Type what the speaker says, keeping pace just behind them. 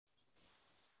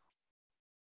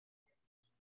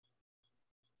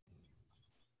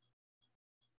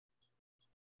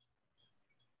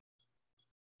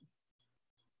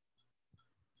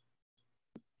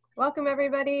Welcome,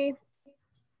 everybody.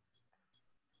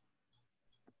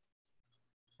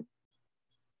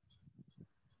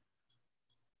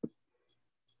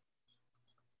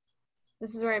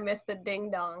 This is where I missed the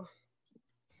ding dong,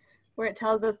 where it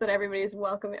tells us that everybody's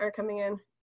welcome or coming in.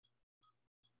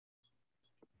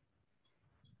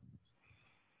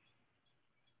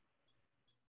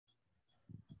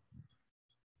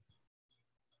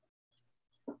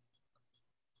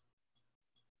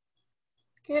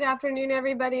 Good afternoon,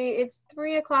 everybody. It's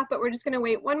 3 o'clock, but we're just going to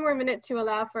wait one more minute to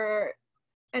allow for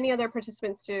any other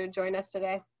participants to join us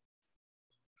today.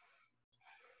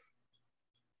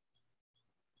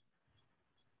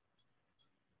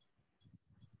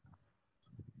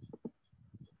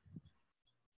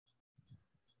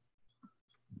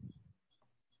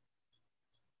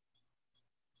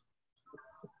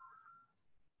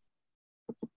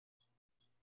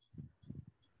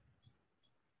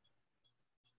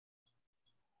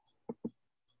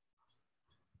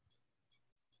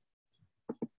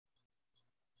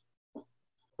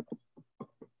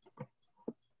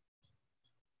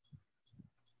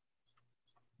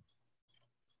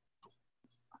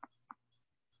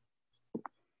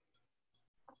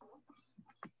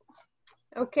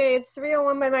 Okay, it's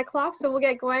 3:01 by my clock, so we'll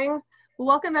get going.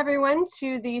 Welcome everyone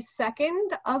to the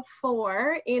second of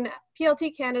 4 in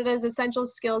PLT Canada's Essential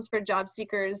Skills for Job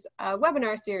Seekers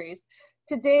webinar series.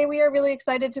 Today we are really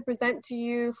excited to present to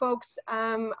you folks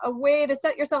a way to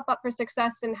set yourself up for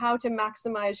success and how to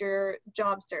maximize your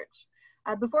job search.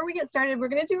 Before we get started, we're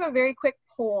going to do a very quick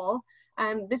poll.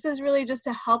 This is really just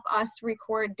to help us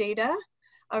record data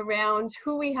around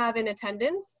who we have in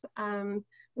attendance.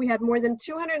 We had more than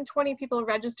 220 people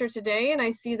register today, and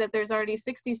I see that there's already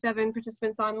 67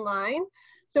 participants online.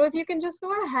 So if you can just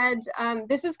go ahead,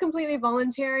 this is completely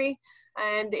voluntary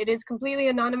and it is completely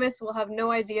anonymous. We'll have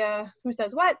no idea who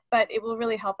says what, but it will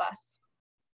really help us.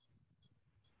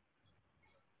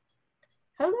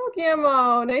 Hello,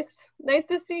 Guillermo. Nice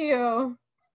to see you.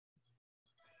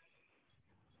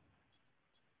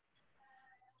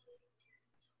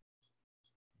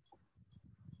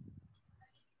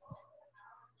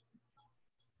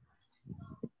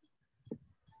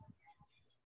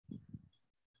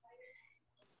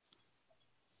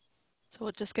 So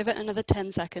we'll just give it another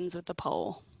 10 seconds with the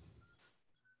poll.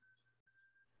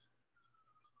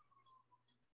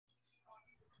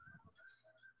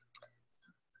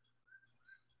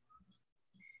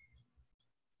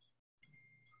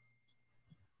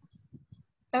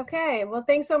 Okay, well,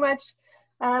 thanks so much.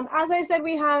 As I said,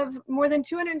 we have more than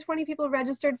 220 people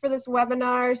registered for this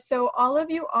webinar, so all of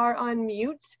you are on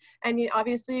mute, and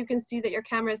obviously you can see that your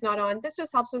camera is not on. This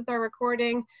just helps with our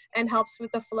recording and helps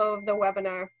with the flow of the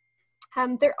webinar.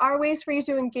 There are ways for you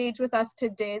to engage with us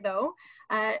today, though.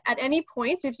 At any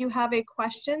point, if you have a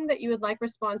question that you would like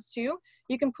response to,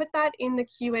 you can put that in the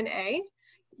Q&A.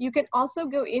 You can also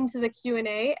go into the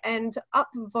Q&A and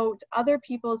upvote other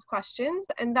people's questions,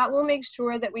 and that will make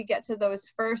sure that we get to those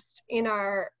first in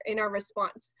our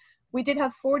response. We did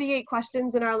have 48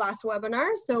 questions in our last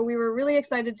webinar, so we were really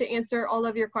excited to answer all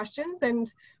of your questions, and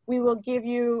we will give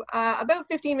you about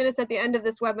 15 minutes at the end of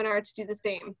this webinar to do the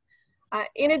same.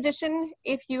 In addition,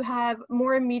 if you have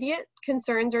more immediate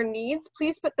concerns or needs,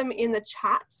 please put them in the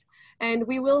chat, and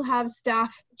we will have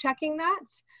staff checking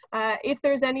that. If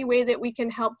there's any way that we can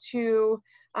help to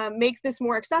make this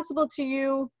more accessible to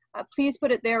you, please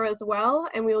put it there as well,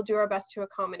 and we will do our best to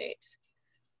accommodate.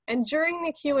 And during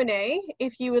the Q&A,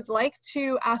 if you would like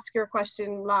to ask your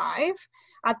question live,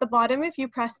 at the bottom, if you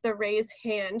press the raise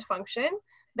hand function,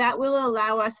 that will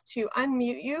allow us to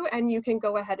unmute you, and you can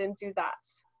go ahead and do that.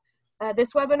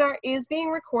 This webinar is being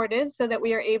recorded so that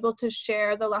we are able to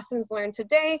share the lessons learned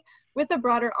today with a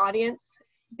broader audience.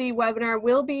 The webinar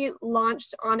will be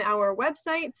launched on our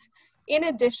website. In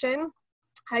addition,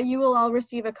 you will all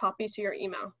receive a copy to your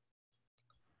email.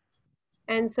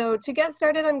 And so to get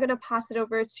started, I'm going to pass it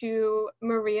over to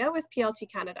Maria with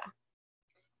PLT Canada.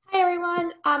 Hi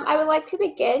everyone, I would like to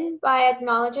begin by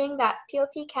acknowledging that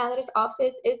PLT Canada's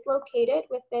office is located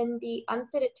within the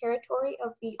unceded territory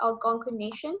of the Algonquin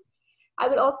Nation. I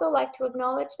would also like to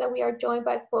acknowledge that we are joined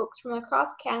by folks from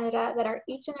across Canada that are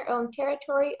each in their own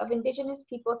territory of Indigenous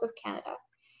peoples of Canada.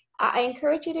 I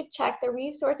encourage you to check the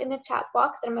resource in the chat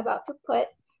box that I'm about to put,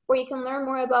 where you can learn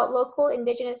more about local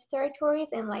Indigenous territories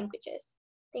and languages.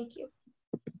 Thank you.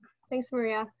 Thanks,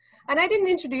 Maria. And I didn't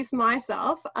introduce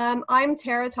myself. I'm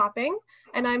Tara Topping,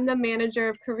 and I'm the Manager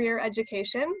of Career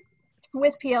Education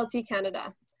with PLT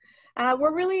Canada.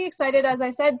 We're really excited, as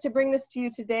I said, to bring this to you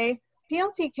today.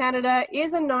 PLT Canada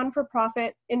is a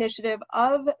non-for-profit initiative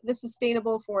of the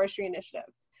Sustainable Forestry Initiative.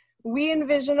 We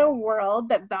envision a world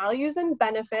that values and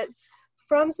benefits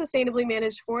from sustainably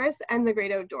managed forests and the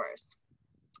great outdoors.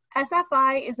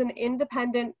 SFI is an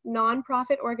independent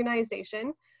nonprofit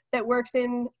organization that works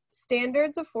in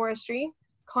standards of forestry,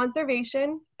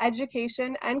 conservation,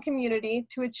 education, and community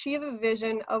to achieve a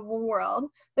vision of a world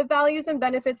that values and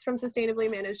benefits from sustainably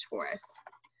managed forests.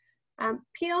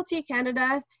 PLT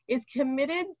Canada is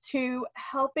committed to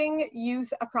helping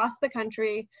youth across the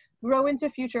country grow into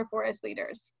future forest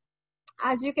leaders.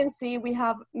 As you can see, we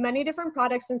have many different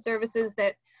products and services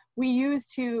that we use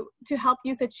to help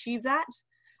youth achieve that.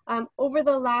 Over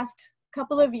the last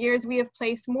couple of years, we have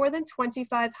placed more than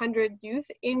 2,500 youth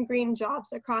in green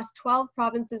jobs across 12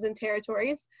 provinces and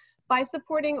territories by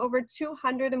supporting over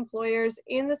 200 employers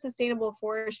in the Sustainable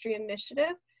Forestry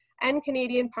Initiative and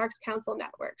Canadian Parks Council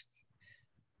networks.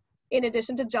 In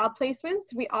addition to job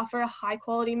placements, we offer a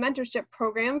high-quality mentorship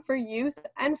program for youth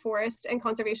and forest and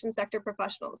conservation sector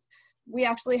professionals. We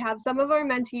actually have some of our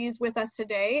mentees with us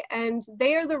today, and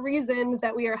they are the reason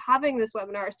that we are having this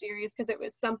webinar series, because it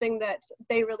was something that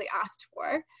they really asked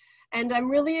for. And I'm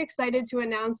really excited to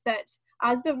announce that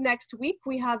as of next week,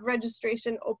 we have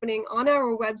registration opening on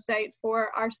our website for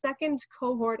our second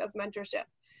cohort of mentorship.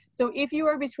 So if you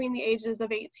are between the ages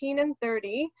of 18 and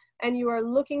 30, and you are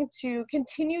looking to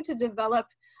continue to develop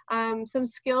some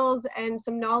skills and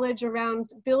some knowledge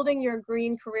around building your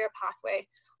green career pathway,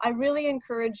 I really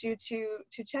encourage you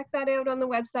to check that out on the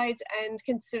website and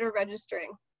consider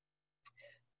registering.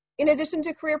 In addition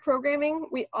to career programming,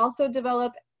 we also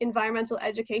develop environmental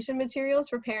education materials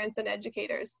for parents and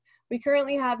educators. We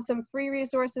currently have some free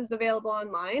resources available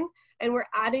online, and we're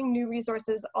adding new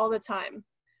resources all the time.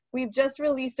 We've just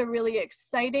released a really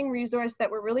exciting resource that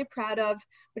we're really proud of,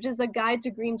 which is a guide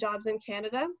to green jobs in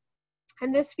Canada.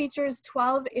 And this features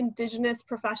 12 Indigenous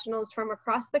professionals from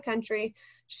across the country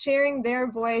sharing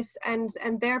their voice and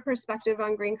their perspective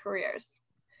on green careers.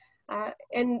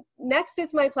 And next,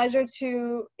 it's my pleasure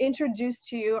to introduce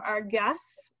to you our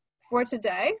guests for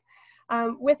today.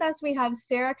 With us, we have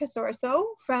Sarah Casorso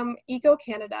from Eco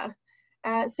Canada.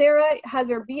 Sarah has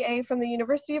her BA from the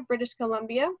University of British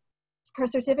Columbia, her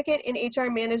certificate in HR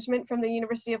management from the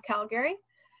University of Calgary,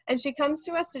 and she comes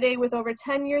to us today with over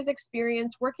 10 years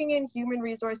experience working in human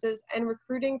resources and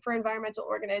recruiting for environmental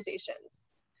organizations.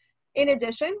 In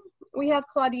addition, we have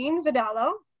Claudine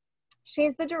Vidallo.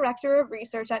 She's the Director of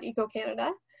Research at Eco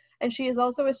Canada, and she is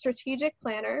also a strategic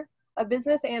planner, a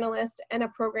business analyst, and a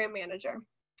program manager.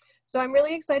 So I'm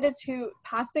really excited to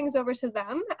pass things over to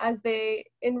them as they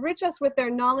enrich us with their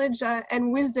knowledge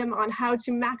and wisdom on how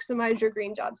to maximize your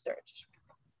green job search.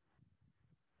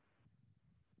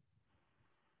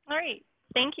 All right,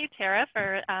 thank you, Tara,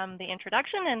 for the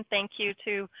introduction, and thank you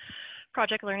to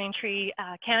Project Learning Tree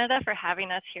Canada for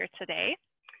having us here today.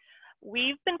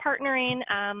 We've been partnering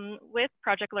with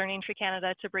Project Learning Tree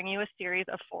Canada to bring you a series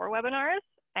of 4 webinars,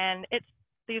 and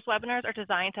these webinars are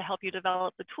designed to help you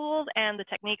develop the tools and the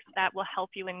techniques that will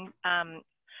help you in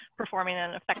performing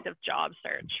an effective job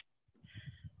search.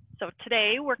 So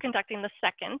today we're conducting the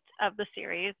second of the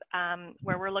series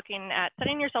where we're looking at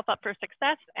setting yourself up for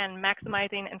success and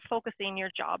maximizing and focusing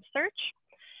your job search.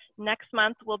 Next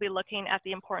month, we'll be looking at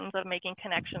the importance of making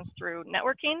connections through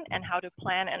networking and how to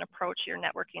plan and approach your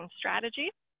networking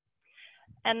strategy.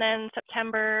 And then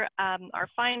September, our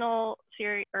final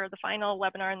series, or the final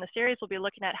webinar in the series, will be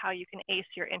looking at how you can ace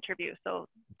your interview. So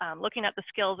looking at the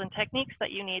skills and techniques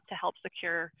that you need to help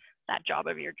secure that job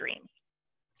of your dreams.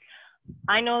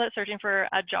 I know that searching for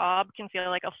a job can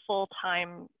feel like a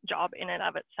full-time job in and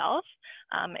of itself.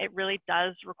 It really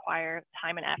does require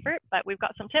time and effort, but we've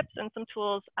got some tips and some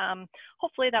tools,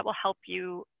 hopefully that will help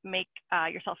you make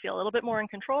yourself feel a little bit more in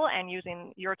control and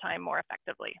using your time more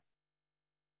effectively.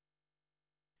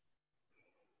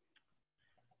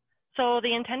 So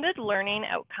the intended learning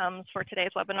outcomes for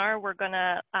today's webinar, we're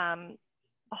gonna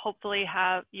hopefully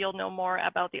you'll know more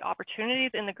about the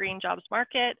opportunities in the green jobs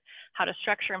market, how to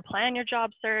structure and plan your job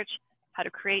search, how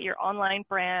to create your online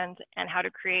brand, and how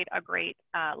to create a great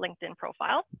LinkedIn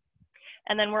profile.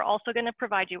 And then we're also gonna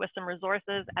provide you with some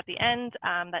resources at the end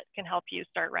that can help you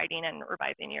start writing and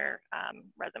revising your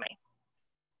resume.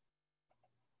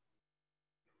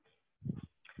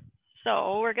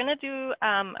 So we're gonna do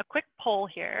a quick poll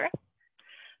here.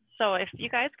 So if you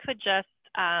guys could just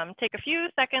take a few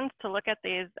seconds to look at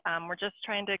these. We're just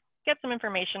trying to get some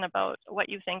information about what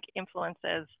you think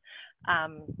influences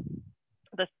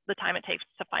the time it takes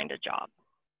to find a job.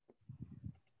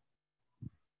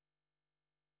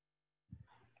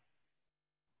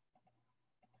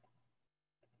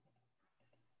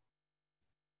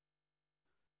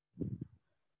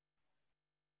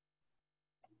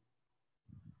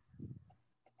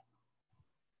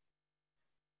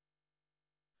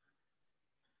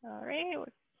 All right,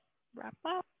 let's wrap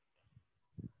up.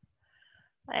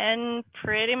 And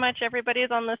pretty much everybody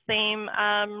is on the same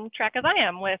track as I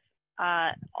am with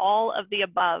all of the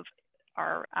above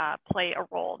are play a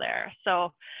role there.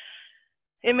 So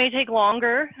it may take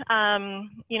longer,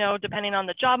 you know, depending on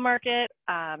the job market,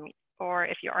 or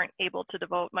if you aren't able to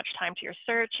devote much time to your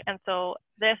search. And so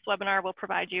this webinar will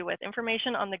provide you with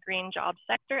information on the green job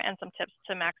sector and some tips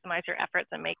to maximize your efforts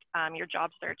and make your job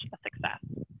search a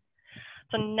success.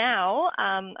 So now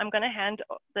I'm going to hand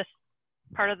this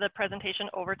part of the presentation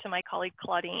over to my colleague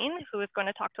Claudine, who is going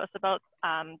to talk to us about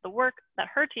the work that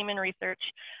her team in research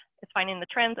is finding the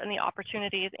trends and the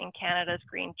opportunities in Canada's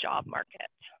green job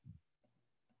market.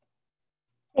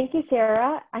 Thank you,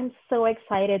 Sarah. I'm so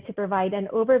excited to provide an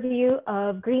overview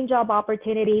of green job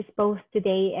opportunities both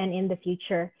today and in the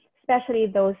future, especially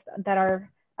those that are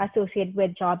associated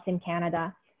with jobs in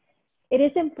Canada. It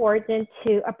is important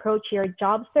to approach your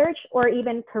job search or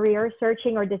even career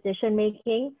searching or decision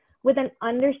making with an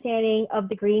understanding of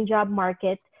the green job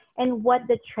market and what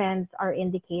the trends are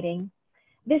indicating.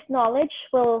 This knowledge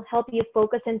will help you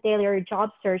focus and tailor your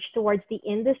job search towards the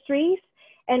industries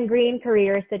and green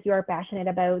careers that you are passionate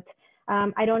about.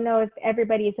 I don't know if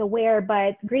everybody is aware,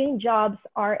 but green jobs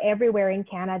are everywhere in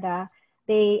Canada.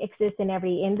 They exist in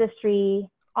every industry,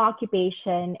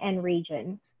 occupation, and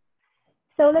region.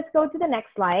 So let's go to the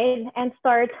next slide and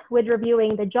start with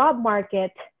reviewing the job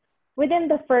market within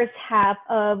the first half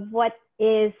of what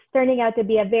is turning out to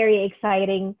be a very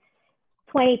exciting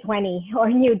 2020 or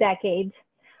new decade.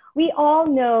 We all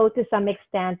know to some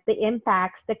extent the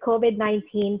impacts the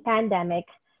COVID-19 pandemic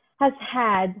has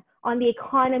had on the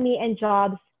economy and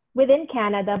jobs within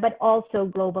Canada, but also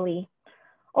globally.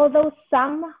 Although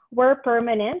some were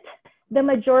permanent, the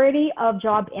majority of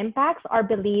job impacts are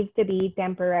believed to be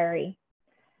temporary.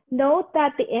 Note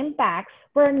that the impacts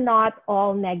were not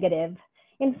all negative.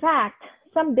 In fact,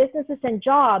 some businesses and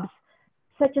jobs,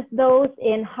 such as those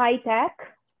in high tech,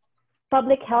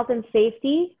 public health and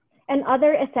safety, and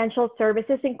other essential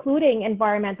services, including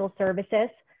environmental services,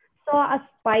 saw a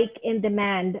spike in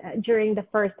demand during the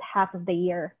first half of the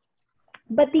year.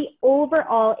 But the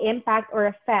overall impact or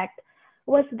effect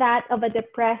was that of a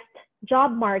depressed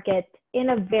job market in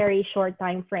a very short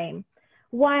time frame,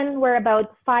 one where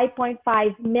about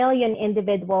 5.5 million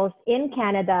individuals in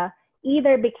Canada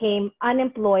either became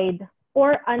unemployed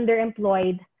or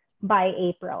underemployed by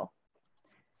April.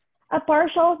 A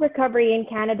partial recovery in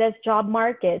Canada's job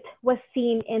market was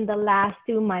seen in the last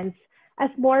 2 months as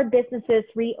more businesses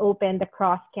reopened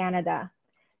across Canada.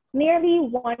 Nearly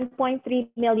 1.3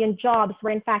 million jobs were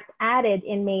in fact added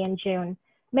in May and June.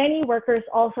 Many workers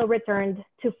also returned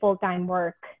to full-time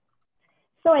work.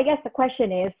 So I guess the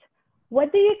question is,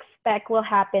 what do you expect will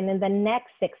happen in the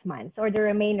next 6 months or the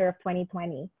remainder of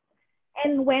 2020?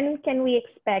 And when can we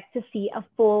expect to see a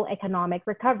full economic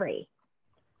recovery?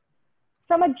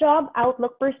 From a job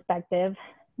outlook perspective,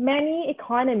 many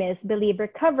economists believe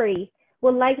recovery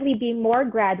will likely be more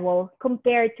gradual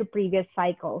compared to previous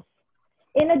cycles.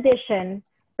 In addition,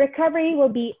 recovery will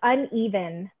be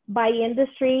uneven by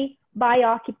industry, by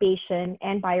occupation,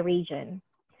 and by region.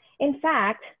 In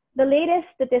fact, the latest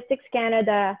Statistics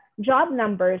Canada job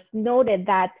numbers noted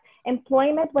that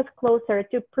employment was closer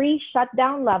to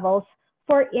pre-shutdown levels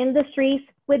for industries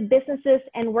with businesses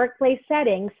and workplace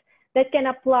settings that can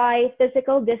apply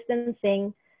physical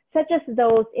distancing, such as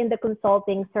those in the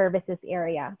consulting services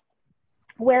area,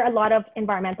 where a lot of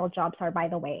environmental jobs are, by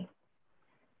the way.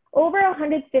 Over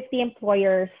 150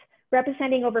 employers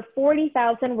representing over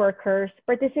 40,000 workers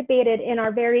participated in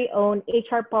our very own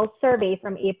HR Pulse survey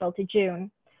from April to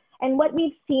June. And what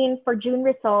we've seen for June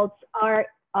results are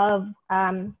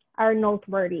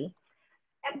noteworthy.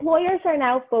 Employers are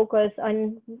now focused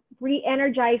on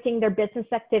re-energizing their business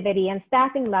activity and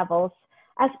staffing levels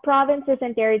as provinces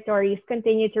and territories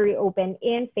continue to reopen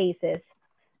in phases.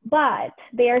 But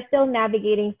they are still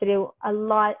navigating through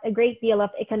a great deal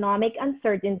of economic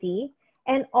uncertainty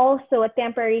and also a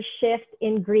temporary shift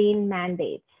in green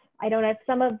mandates. I don't know if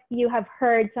some of you have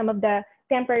heard some of the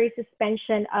temporary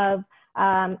suspension of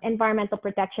environmental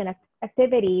protection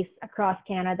activities across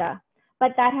Canada,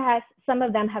 but some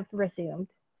of them have resumed.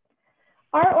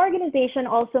 Our organization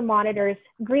also monitors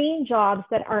green jobs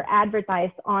that are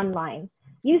advertised online.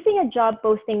 Using a job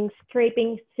posting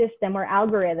scraping system or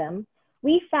algorithm,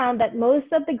 we found that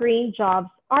most of the green jobs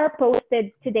are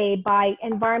posted today by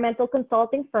environmental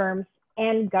consulting firms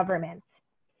and governments.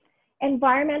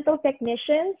 Environmental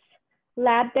technicians,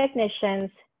 lab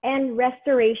technicians, and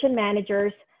restoration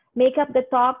managers make up the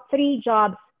top 3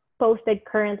 jobs posted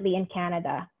currently in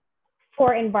Canada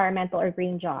for environmental or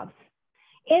green jobs.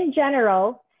 In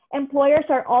general, employers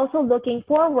are also looking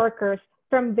for workers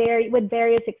with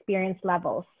various experience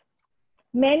levels.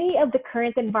 Many of the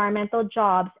current environmental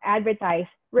jobs advertised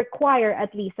require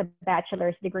at least a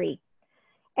bachelor's degree.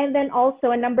 And then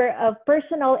also a number of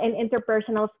personal and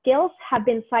interpersonal skills have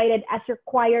been cited as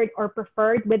required or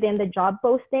preferred within the job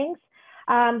postings.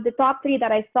 The top three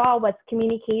that I saw was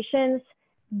communications,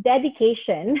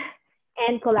 dedication,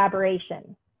 and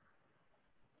collaboration.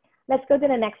 Let's go to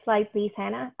the next slide, please,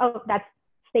 Hannah. Oh,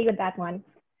 stay with that one.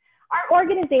 Our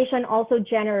organization also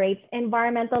generates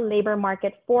environmental labor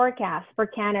market forecasts for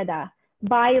Canada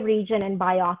by region and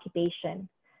by occupation.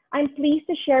 I'm pleased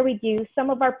to share with you some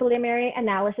of our preliminary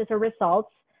analysis or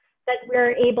results that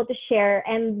we're able to share,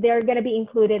 and they're going to be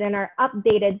included in our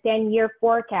updated 10-year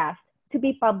forecast to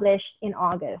be published in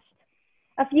August.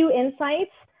 A few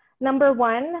insights. Number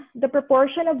one, the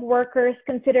proportion of workers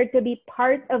considered to be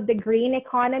part of the green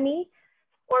economy,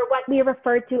 or what we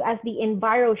refer to as the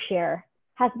enviro share,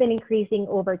 has been increasing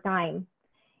over time.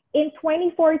 In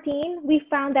 2014, we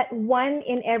found that 1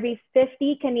 in every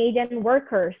 50 Canadian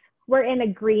workers were in a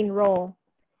green role.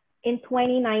 In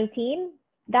 2019,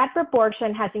 that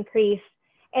proportion has increased,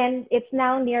 and it's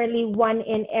now nearly 1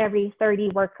 in every 30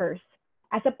 workers.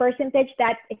 As a percentage,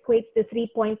 that equates to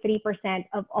 3.3%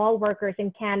 of all workers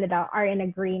in Canada are in a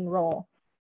green role.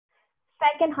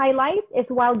 Second highlight is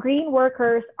while green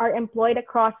workers are employed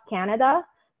across Canada,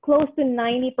 close to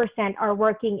 90% are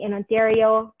working in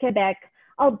Ontario, Quebec,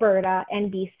 Alberta,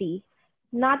 and BC.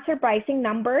 Not surprising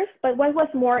numbers, but what was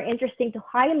more interesting to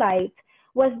highlight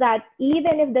was that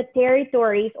even if the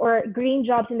territories or green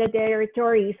jobs in the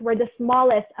territories were the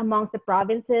smallest amongst the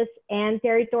provinces and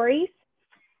territories,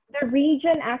 the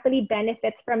region actually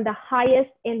benefits from the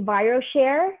highest enviro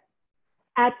share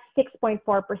at 6.4%.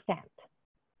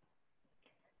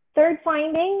 Third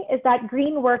finding is that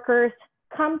green workers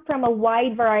come from a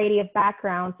wide variety of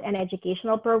backgrounds and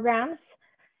educational programs.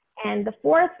 And the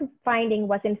fourth finding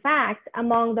was, in fact,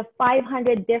 among the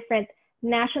 500 different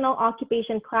national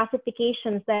occupation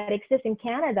classifications that exist in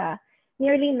Canada,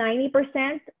 nearly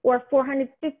 90% or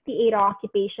 458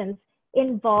 occupations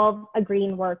involve a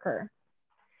green worker.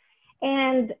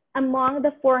 And among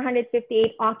the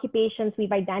 458 occupations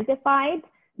we've identified,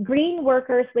 green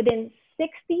workers within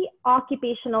 60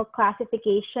 occupational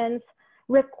classifications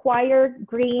require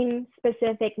green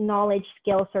specific knowledge,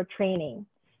 skills, or training.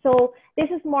 So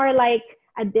this is more like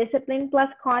a discipline plus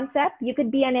concept. You could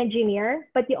be an engineer,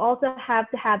 but you also have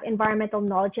to have environmental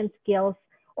knowledge and skills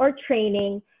or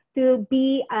training to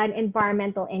be an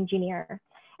environmental engineer.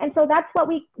 And so that's what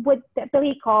we would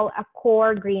typically call a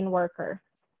core green worker.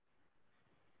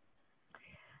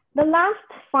 The last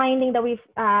finding that we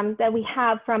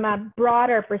have from a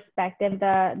broader perspective,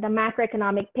 the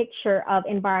macroeconomic picture of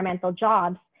environmental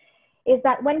jobs, is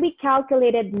that when we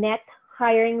calculated net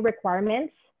hiring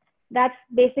requirements, that's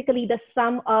basically the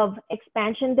sum of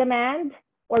expansion demand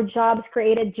or jobs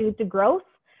created due to growth,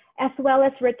 as well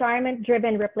as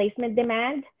retirement-driven replacement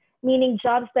demand, meaning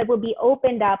jobs that will be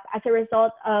opened up as a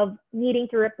result of needing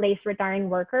to replace retiring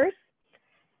workers.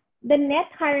 The net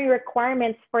hiring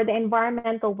requirements for the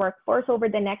environmental workforce over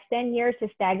the next 10 years is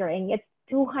staggering. It's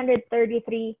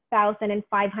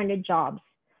 233,500 jobs,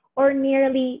 or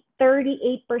nearly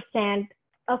 38%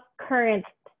 of current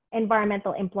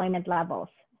environmental employment levels.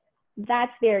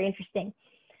 That's very interesting.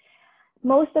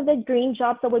 Most of the green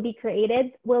jobs that will be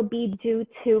created will be due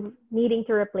to needing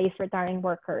to replace retiring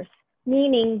workers,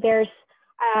 meaning there's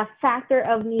a factor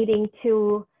of needing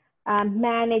to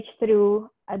manage through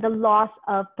the loss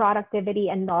of productivity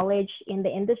and knowledge in the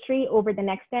industry over the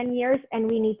next 10 years, and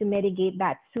we need to mitigate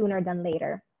that sooner than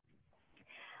later.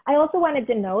 I also wanted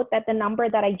to note that the number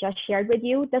that I just shared with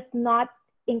you does not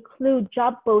include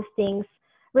job postings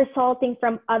resulting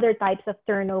from other types of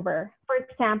turnover. For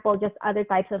example, just other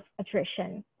types of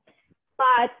attrition.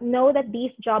 But know that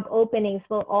these job openings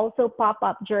will also pop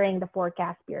up during the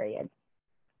forecast period.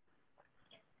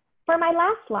 For my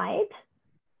last slide,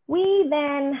 we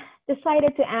then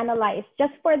decided to analyze,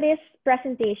 just for this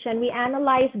presentation, we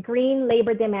analyzed green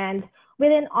labor demand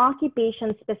within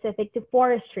occupations specific to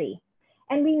forestry.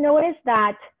 And we noticed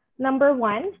that, number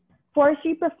one,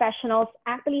 forestry professionals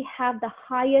actually have the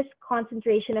highest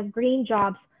concentration of green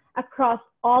jobs across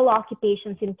all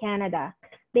occupations in Canada.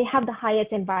 They have the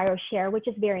highest enviro share, which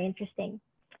is very interesting.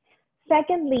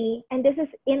 Secondly, and this is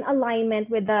in alignment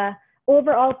with the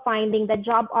overall finding that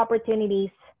job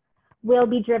opportunities will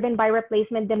be driven by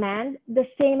replacement demand, the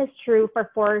same is true for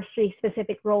forestry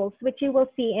specific roles, which you will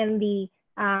see in the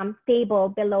table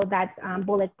below that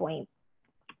bullet point.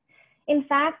 In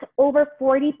fact, over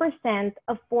 40%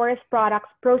 of forest products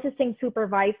processing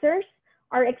supervisors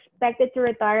are expected to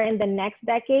retire in the next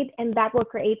decade, and that will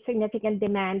create significant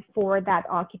demand for that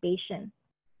occupation.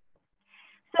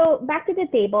 So back to the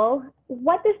table,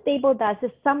 what this table does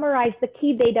is summarize the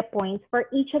key data points for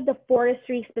each of the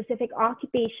forestry specific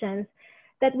occupations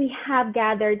that we have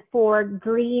gathered for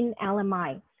green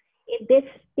LMI. This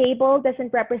table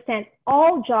doesn't represent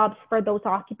all jobs for those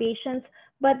occupations,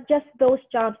 but just those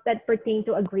jobs that pertain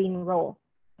to a green role.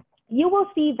 You will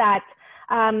see that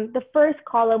the first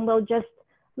column will just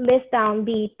list down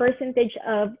the percentage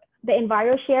of the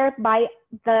Enviro share by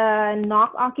the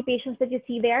NOC occupations that you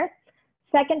see there.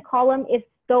 Second column is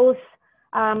those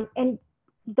occupations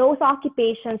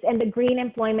and the green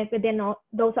employment within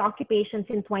those occupations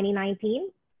in 2019.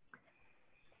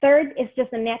 Third is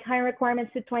just the net hiring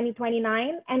requirements to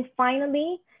 2029. And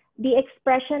finally, the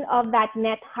expression of that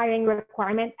net hiring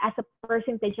requirement as a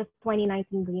percentage of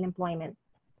 2019 green employment.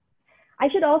 I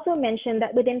should also mention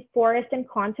that within forest and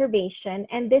conservation,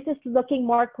 and this is looking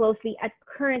more closely at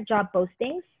current job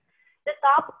postings, the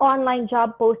top online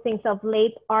job postings of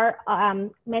late are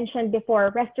mentioned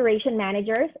before restoration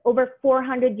managers. Over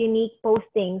 400 unique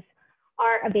postings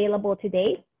are available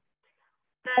today.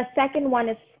 The second one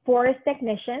is forest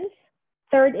technicians.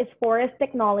 Third is forest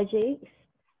technologies.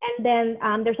 And then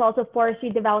there's also forestry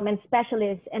development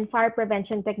specialists and fire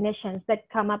prevention technicians that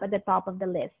come up at the top of the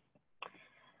list.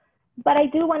 But I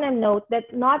do want to note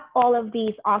that not all of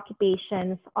these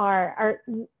occupations are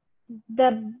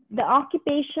the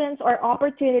occupations or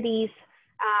opportunities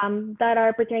that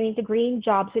are pertaining to green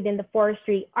jobs within the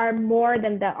forestry are more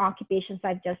than the occupations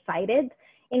I've just cited.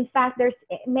 In fact, there's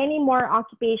many more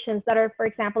occupations that are, for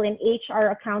example, in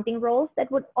HR accounting roles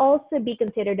that would also be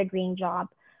considered a green job.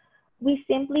 We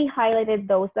simply highlighted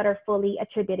those that are fully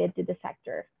attributed to the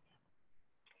sector.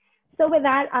 So with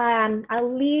that,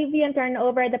 I'll leave you and turn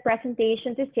over the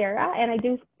presentation to Sarah. And I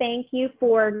do thank you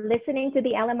for listening to the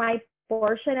LMI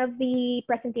portion of the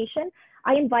presentation.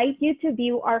 I invite you to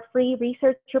view our free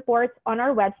research reports on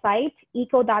our website,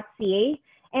 eco.ca,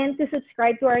 and to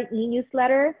subscribe to our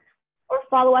e-newsletter or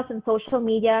follow us on social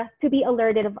media to be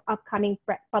alerted of upcoming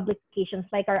publications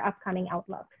like our upcoming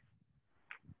Outlook.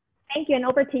 Thank you, and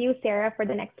over to you, Sarah, for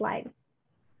the next slide.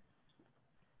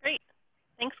 Great,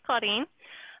 thanks, Claudine.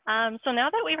 So now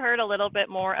that we've heard a little bit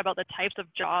more about the types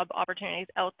of job opportunities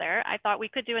out there, I thought we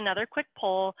could do another quick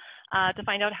poll to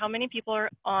find out how many people are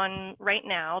on right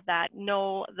now that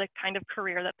know the kind of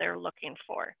career that they're looking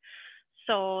for.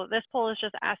 So this poll is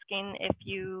just asking if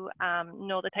you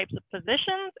know the types of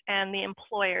positions and the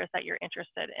employers that you're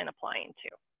interested in applying to.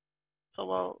 So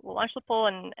we'll launch the poll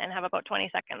and have about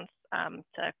 20 seconds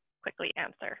to quickly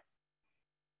answer.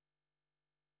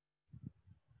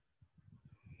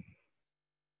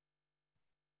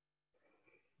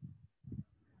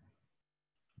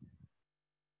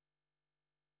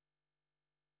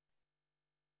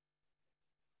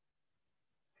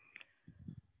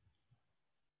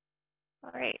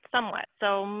 All right, somewhat.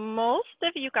 So most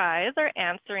of you guys are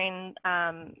answering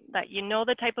that you know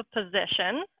the type of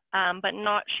position, but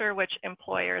not sure which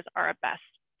employers are a best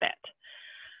fit.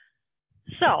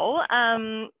 So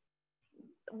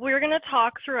we're going to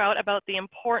talk throughout about the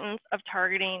importance of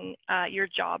targeting your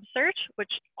job search,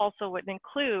 which also would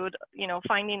include,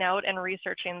 finding out and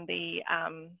researching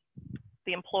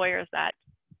the employers that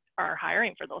are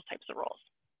hiring for those types of roles.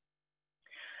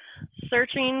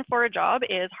 Searching for a job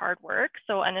is hard work,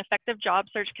 so an effective job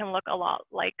search can look a lot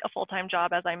like a full-time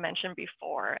job, as I mentioned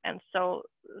before. And so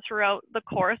throughout the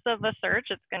course of a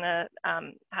search, it's going to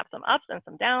have some ups and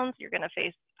some downs. You're going to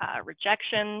face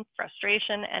rejection,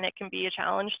 frustration, and it can be a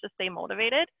challenge to stay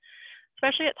motivated,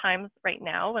 especially at times right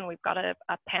now when we've got a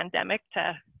pandemic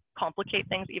to complicate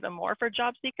things even more for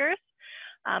job seekers.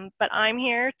 But I'm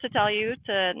here to tell you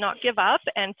to not give up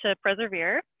and to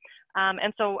persevere.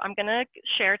 And so I'm going to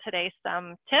share today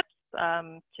some tips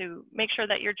to make sure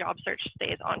that your job search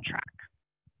stays on track.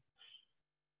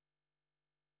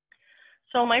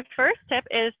 So my first tip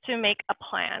is to make a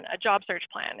plan, a job search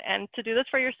plan, and to do this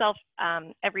for yourself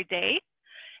every day,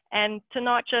 and to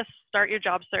not just start your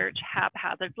job search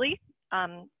haphazardly.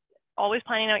 Always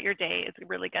planning out your day is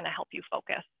really going to help you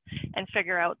focus and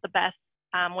figure out the best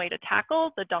way to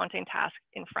tackle the daunting task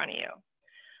in front of you.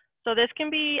 So this can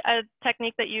be a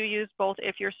technique that you use both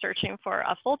if you're searching for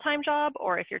a full-time job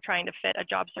or if you're trying to fit a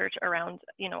job search around,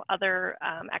 other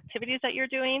activities that you're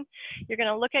doing. You're going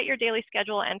to look at your daily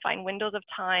schedule and find windows of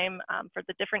time for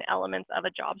the different elements of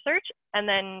a job search, and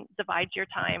then divide your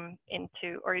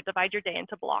day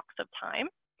into blocks of time.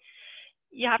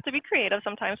 You have to be creative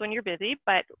sometimes when you're busy,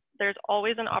 but there's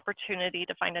always an opportunity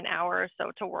to find an hour or so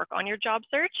to work on your job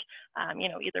search,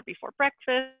 either before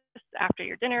breakfast, after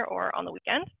your dinner, or on the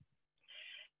weekend.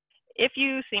 If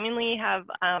you seemingly have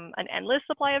an endless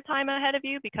supply of time ahead of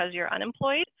you because you're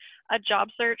unemployed, a job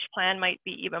search plan might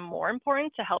be even more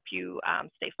important to help you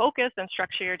stay focused and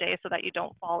structure your day so that you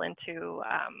don't fall into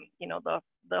you know,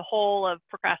 the hole of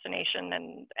procrastination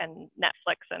and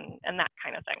Netflix and that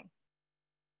kind of thing.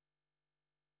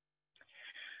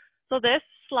 So this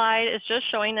slide is just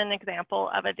showing an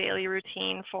example of a daily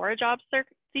routine for a job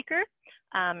seeker.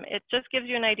 It just gives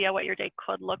you an idea what your day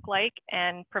could look like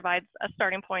and provides a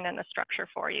starting point and a structure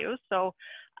for you. So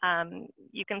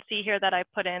you can see here that I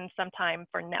put in some time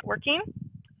for networking.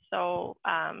 So,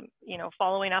 you know,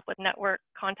 following up with network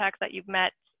contacts that you've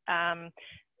met,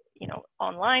 you know,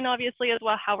 online obviously as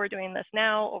well, how we're doing this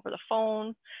now over the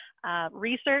phone.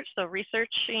 Research, so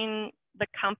researching the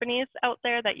companies out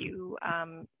there that you,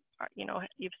 you know,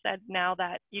 you've said now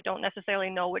that you don't necessarily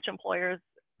know which employers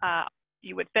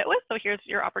you would fit with. So here's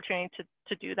your opportunity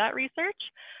to do that research.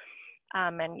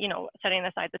 And, you know, setting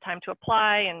aside the time to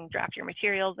apply and draft your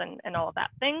materials and all of that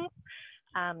thing.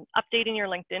 Updating your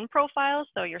LinkedIn profile,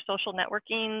 so your social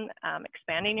networking,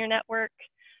 expanding your network,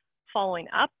 following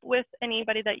up with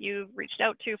anybody that you've reached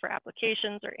out to for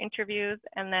applications or interviews,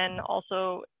 and then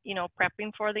also, you know,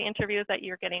 prepping for the interviews that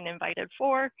you're getting invited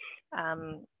for,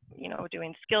 you know,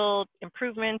 doing skill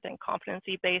improvement and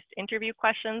competency-based interview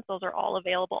questions. Those are all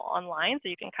available online, so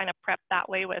you can kind of prep that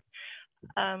way with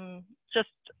just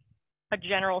a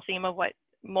general theme of what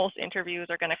most interviews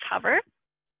are going to cover.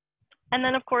 And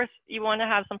then, of course, you want to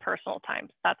have some personal time.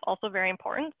 That's also very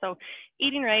important. So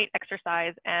eating right,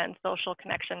 exercise, and social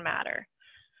connection matter.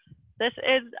 This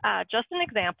is just an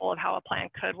example of how a plan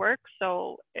could work.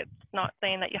 So it's not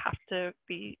saying that you have to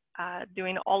be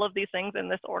doing all of these things in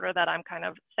this order that I'm kind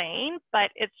of saying,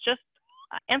 but it's just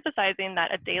emphasizing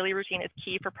that a daily routine is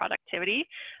key for productivity,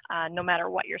 no matter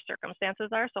what your circumstances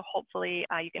are. So hopefully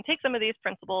you can take some of these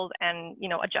principles and, you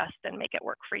know, adjust and make it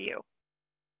work for you.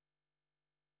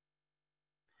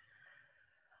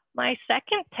 My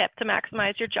second tip to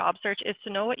maximize your job search is to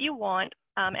know what you want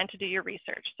and to do your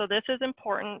research. So this is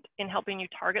important in helping you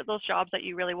target those jobs that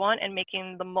you really want and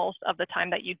making the most of the time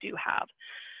that you do have.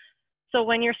 So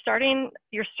when you're starting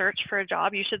your search for a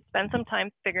job, you should spend some time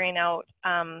figuring out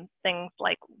things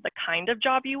like the kind of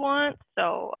job you want.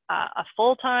 So a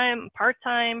full-time,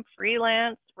 part-time,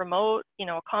 freelance, remote, you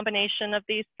know, a combination of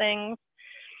these things.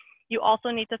 You also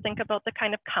need to think about the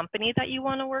kind of company that you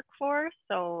want to work for.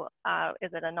 So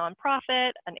is it a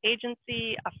nonprofit, an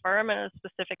agency, a firm in a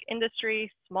specific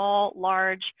industry, small,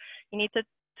 large? You need to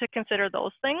consider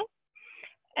those things.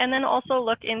 And then also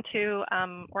look into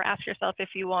or ask yourself if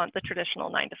you want the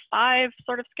traditional 9-to-5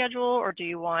 sort of schedule, or do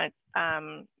you want,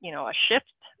 you know, a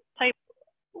shift type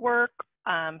work,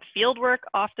 field work.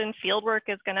 Often field work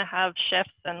is going to have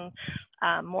shifts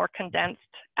and more condensed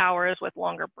hours with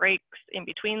longer breaks in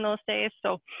between those days.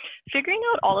 So figuring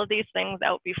out all of these things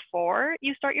out before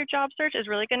you start your job search is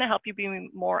really going to help you be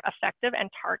more effective and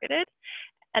targeted.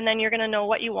 And then you're going to know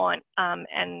what you want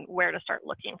and where to start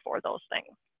looking for those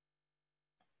things.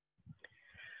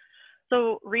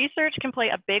 So research can play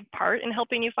a big part in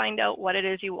helping you find out what it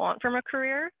is you want from a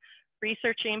career.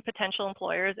 Researching potential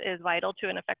employers is vital to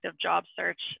an effective job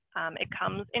search. It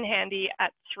comes in handy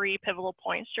at 3 pivotal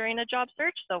points during a job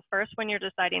search. So first, when you're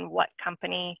deciding what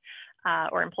company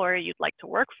or employer you'd like to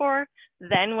work for,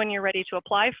 then when you're ready to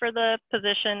apply for the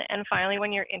position, and finally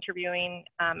when you're interviewing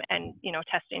and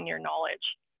testing your knowledge.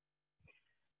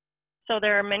 So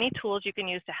there are many tools you can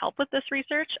use to help with this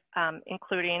research,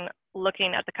 including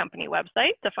looking at the company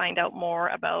website to find out more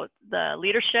about the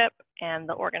leadership and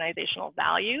the organizational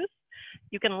values.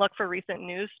 You can look for recent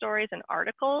news stories and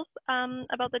articles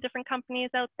about the different companies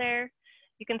out there.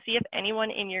 You can see if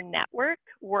anyone in your network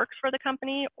works for the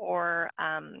company or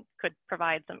could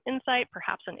provide some insight,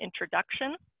 perhaps an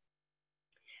introduction.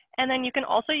 And then you can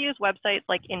also use websites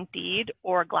like Indeed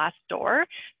or Glassdoor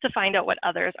to find out what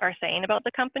others are saying about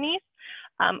the companies.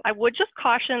 I would just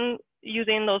caution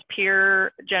using those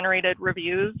peer-generated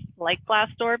reviews like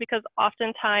Glassdoor, because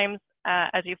oftentimes,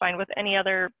 as you find with any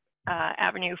other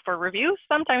avenue for reviews,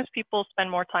 sometimes people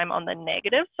spend more time on the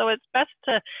negative. So it's best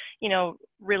to,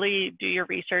 really do your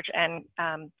research and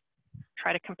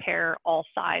try to compare all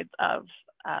sides of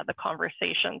the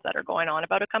conversations that are going on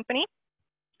about a company.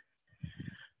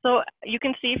 So you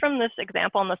can see from this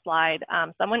example on the slide,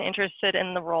 someone interested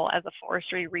in the role as a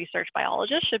forestry research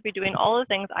biologist should be doing all the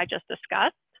things I just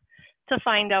discussed to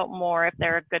find out more if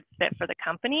they're a good fit for the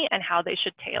company and how they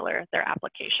should tailor their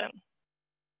application.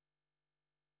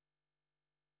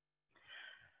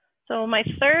 So my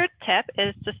third tip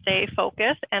is to stay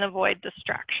focused and avoid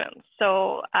distractions.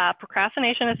 So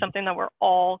procrastination is something that we're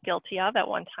all guilty of at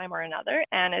one time or another,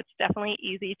 and it's definitely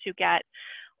easy to get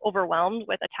overwhelmed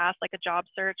with a task like a job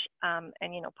search and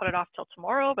put it off till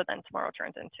tomorrow, but then tomorrow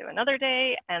turns into another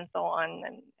day, and so on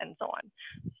and so on.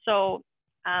 So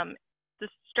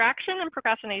distraction and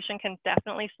procrastination can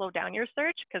definitely slow down your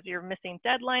search because you're missing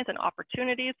deadlines and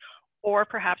opportunities, or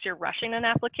perhaps you're rushing an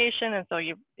application and so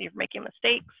you're making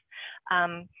mistakes.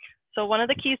 So one of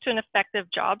the keys to an effective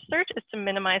job search is to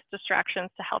minimize distractions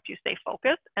to help you stay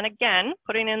focused. And again,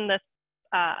 putting in this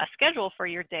a schedule for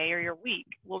your day or your week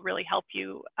will really help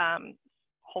you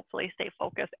hopefully stay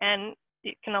focused, and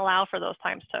it can allow for those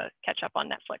times to catch up on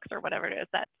Netflix or whatever it is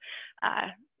that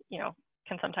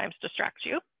can sometimes distract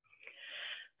you.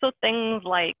 So things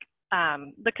like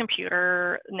the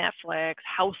computer, Netflix,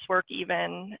 housework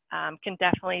even can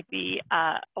definitely be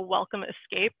a welcome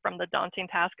escape from the daunting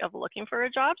task of looking for a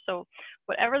job. So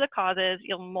whatever the cause is,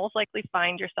 you'll most likely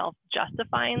find yourself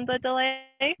justifying the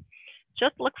delay.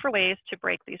 Just look for ways to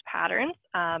break these patterns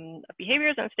of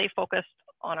behaviors and stay focused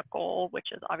on a goal, which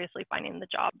is obviously finding the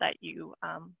job that you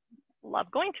love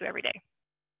going to every day.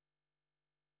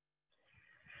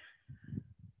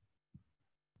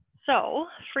 So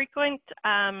frequent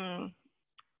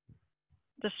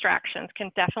distractions can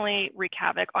definitely wreak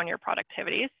havoc on your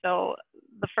productivity. So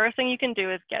the first thing you can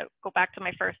do is go back to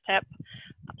my first tip,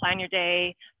 plan your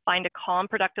day, find a calm,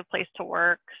 productive place to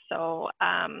work. So,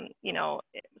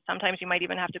 sometimes you might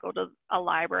even have to go to a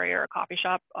library or a coffee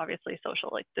shop. Obviously,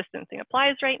 social distancing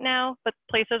applies right now, but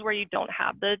places where you don't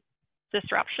have the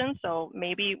disruption. So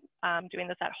maybe doing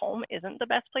this at home isn't the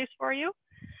best place for you.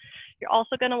 You're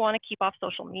also going to want to keep off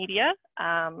social media.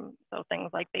 So things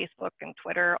like Facebook and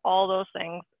Twitter, all those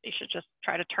things, you should just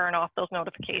try to turn off those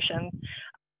notifications,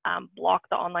 block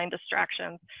the online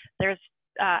distractions. There's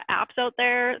apps out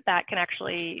there that can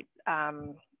actually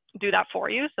do that for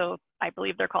you. So I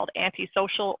believe they're called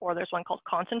Antisocial, or there's one called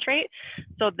Concentrate.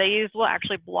 So these will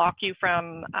actually block you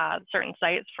from certain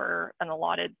sites for an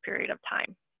allotted period of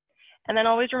time. And then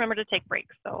always remember to take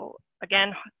breaks. So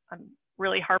again, I'm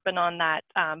really harping on that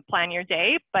plan your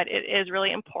day, but it is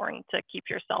really important to keep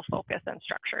yourself focused and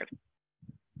structured.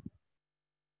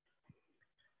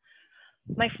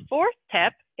 My fourth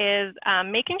tip is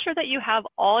making sure that you have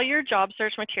all your job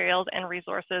search materials and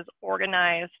resources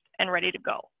organized and ready to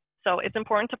go. So it's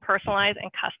important to personalize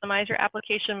and customize your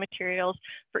application materials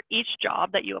for each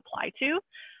job that you apply to.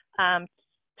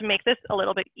 To make this a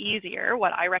little bit easier,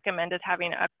 what I recommend is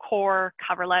having a core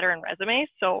cover letter and resume.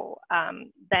 So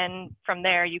then from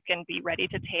there, you can be ready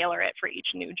to tailor it for each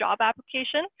new job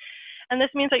application. And this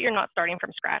means that you're not starting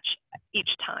from scratch each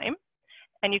time.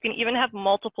 And you can even have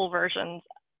multiple versions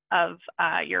of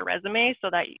your resume so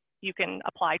that you can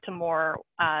apply to more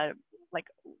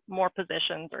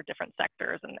positions or different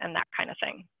sectors and that kind of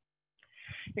thing.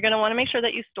 You're going to want to make sure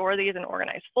that you store these in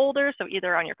organized folders, so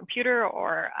either on your computer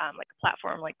or like a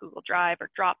platform like Google Drive or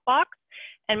Dropbox,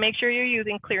 and make sure you're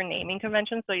using clear naming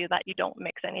conventions so that you don't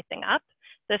mix anything up.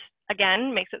 This,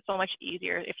 again, makes it so much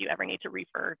easier if you ever need to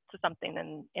refer to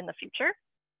something in the future.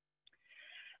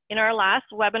 In our last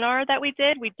webinar that we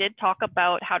did talk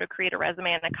about how to create a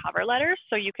resume and a cover letter.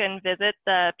 So you can visit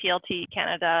the PLT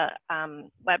Canada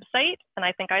website, and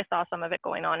I think I saw some of it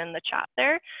going on in the chat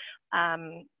there.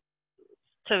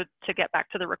 To get back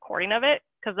to the recording of it,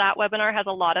 because that webinar has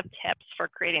a lot of tips for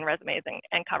creating resumes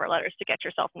and cover letters to get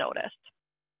yourself noticed.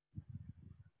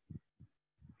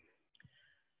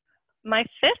 My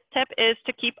fifth tip is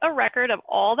to keep a record of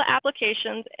all the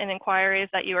applications and inquiries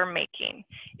that you are making.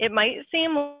 It might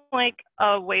seem like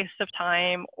a waste of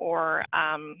time or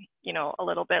a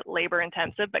little bit labor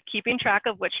intensive, but keeping track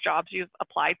of which jobs you've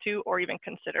applied to or even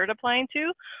considered applying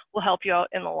to will help you out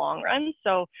in the long run.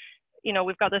 So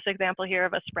we've got this example here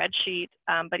of a spreadsheet,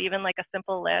 but even like a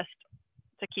simple list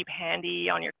to keep handy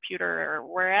on your computer or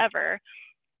wherever,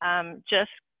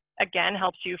 just again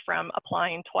helps you from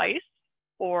applying twice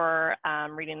or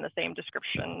reading the same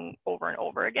description over and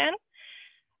over again.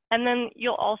 And then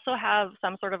you'll also have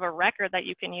some sort of a record that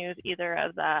you can use either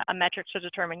as a metric to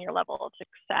determine your level of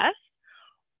success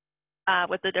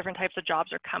with the different types of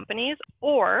jobs or companies,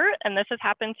 or, and this has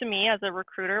happened to me as a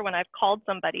recruiter when I've called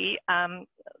somebody,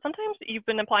 sometimes you've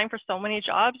been applying for so many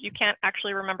jobs, you can't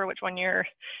actually remember which one you're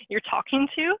talking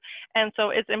to. And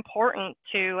so it's important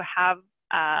to have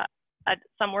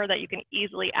somewhere that you can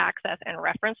easily access and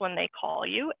reference when they call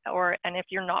you, and if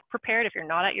you're not prepared, if you're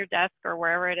not at your desk or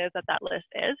wherever it is that list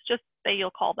is, just say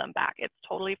you'll call them back. It's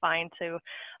totally fine to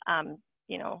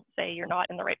say you're not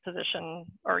in the right position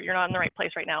or you're not in the right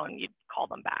place right now and you'd call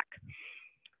them back.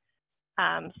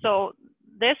 So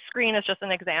this screen is just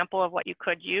an example of what you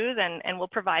could use, and we'll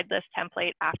provide this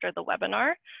template after the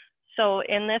webinar. So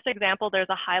in this example, there's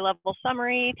a high-level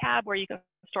summary tab where you can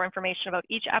store information about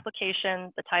each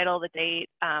application, the title, the date,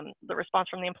 the response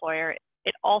from the employer.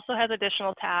 It also has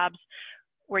additional tabs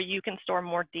where you can store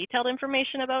more detailed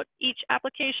information about each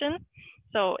application.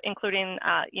 So including,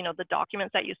 you know, the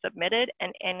documents that you submitted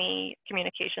and any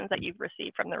communications that you've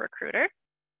received from the recruiter.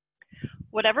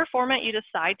 Whatever format you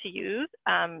decide to use,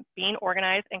 being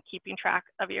organized and keeping track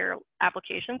of your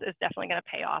applications is definitely going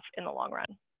to pay off in the long run.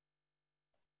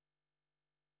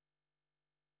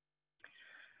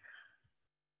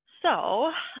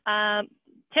 So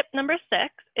tip number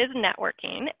 6 is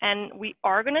networking, and we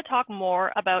are going to talk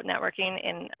more about networking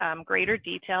in greater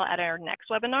detail at our next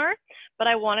webinar, but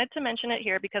I wanted to mention it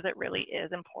here because it really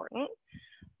is important.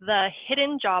 The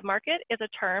hidden job market is a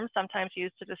term sometimes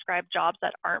used to describe jobs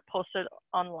that aren't posted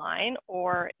online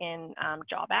or in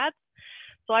job ads.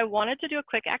 So I wanted to do a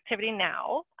quick activity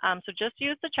now. So just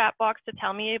use the chat box to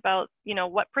tell me about, you know,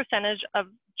 what percentage of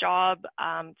jobs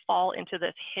fall into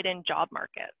this hidden job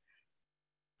market.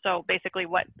 So basically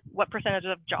what percentage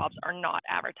of jobs are not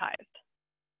advertised.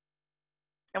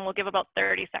 And we'll give about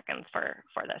 30 seconds for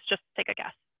this. Just take a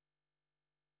guess.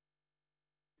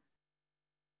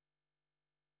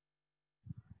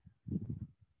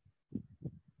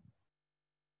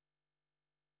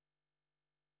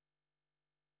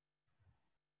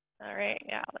 All right,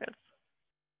 yeah, there's.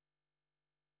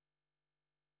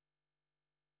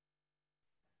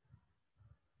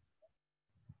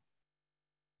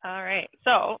 All right,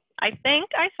 so I think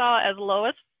I saw as low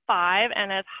as 5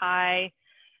 and as high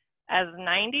as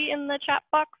 90 in the chat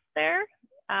box there,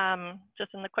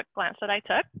 just in the quick glance that I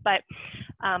took. But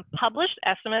published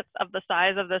estimates of the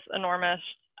size of this enormous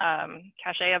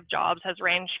cache of jobs has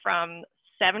ranged from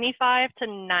 75 to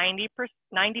 95%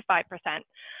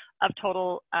 of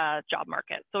total job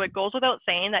market. So it goes without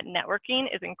saying that networking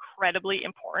is incredibly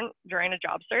important during a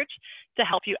job search to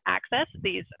help you access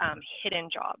these hidden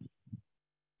jobs.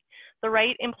 The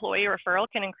right employee referral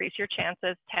can increase your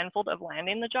chances tenfold of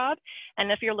landing the job.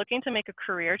 And if you're looking to make a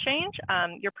career change,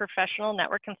 your professional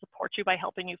network can support you by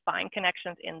helping you find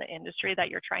connections in the industry that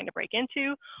you're trying to break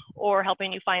into, or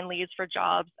helping you find leads for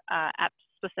jobs at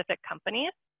specific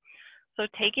companies. So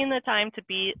taking the time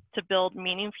to build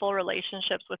meaningful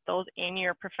relationships with those in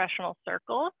your professional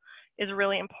circle is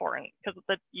really important, because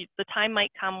the time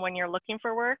might come when you're looking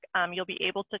for work. You'll be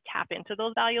able to tap into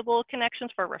those valuable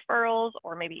connections for referrals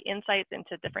or maybe insights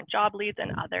into different job leads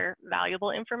and other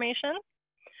valuable information.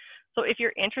 So if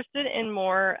you're interested in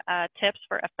more tips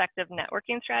for effective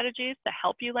networking strategies to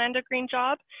help you land a green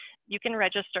job, you can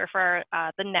register for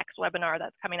the next webinar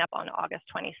that's coming up on August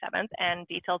 27th, and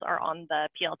details are on the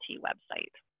PLT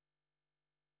website.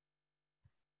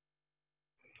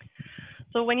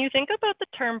 So when you think about the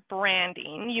term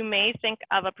branding, you may think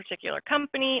of a particular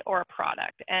company or a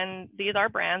product, and these are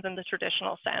brands in the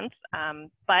traditional sense,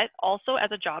 but also as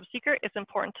a job seeker, it's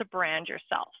important to brand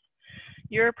yourself.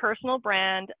 Your personal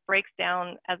brand breaks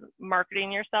down as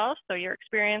marketing yourself, so your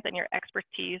experience and your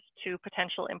expertise to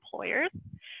potential employers.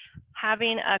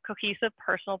 Having a cohesive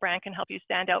personal brand can help you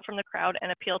stand out from the crowd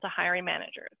and appeal to hiring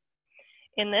managers.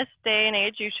 In this day and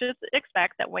age, you should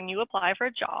expect that when you apply for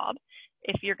a job,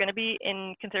 if you're going to be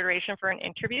in consideration for an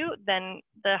interview, then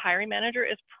the hiring manager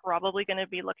is probably going to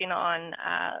be looking on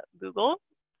Google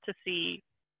to see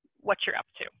what you're up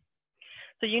to.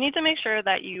 So you need to make sure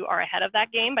that you are ahead of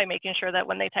that game by making sure that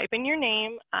when they type in your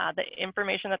name, the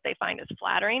information that they find is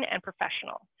flattering and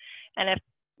professional. And if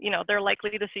they're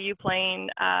likely to see you playing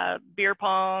beer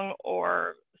pong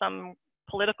or some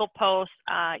political post,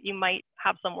 you might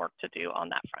have some work to do on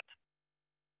that front.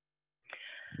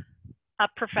 A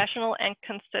professional and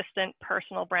consistent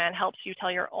personal brand helps you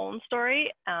tell your own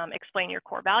story, explain your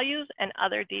core values, and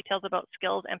other details about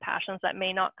skills and passions that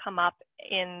may not come up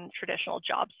in traditional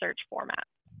job search formats.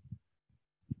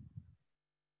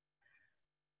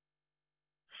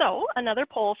 So another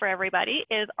poll for everybody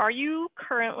is, are you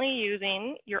currently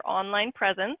using your online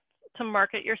presence to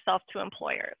market yourself to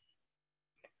employers?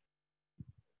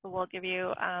 So we'll give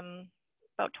you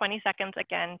about 20 seconds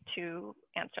again to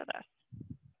answer this.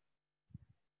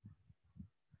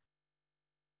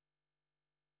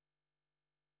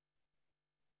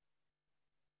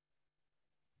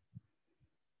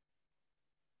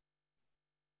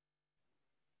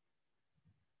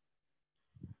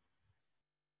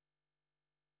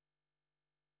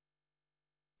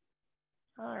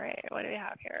 All right, what do we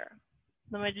have here?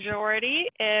 The majority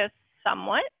is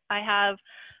somewhat. I have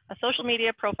a social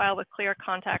media profile with clear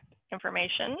contact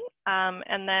information,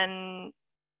 and then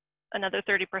another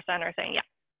 30% are saying,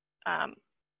 yeah,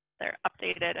 they're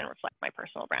updated and reflect my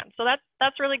personal brand. So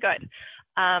that's really good.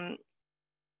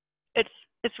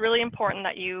 It's really important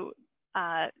that you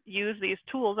use these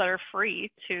tools that are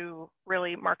free to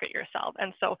really market yourself.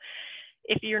 And so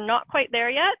if you're not quite there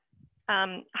yet,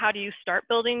 how do you start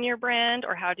building your brand,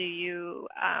 or how do you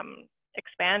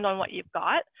expand on what you've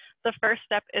got? The first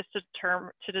step is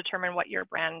to determine what your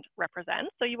brand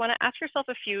represents. So you want to ask yourself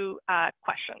a few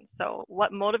questions. So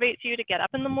what motivates you to get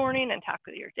up in the morning and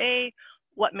tackle your day?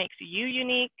 What makes you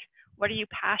unique? What are you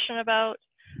passionate about?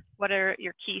 What are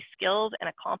your key skills and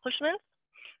accomplishments?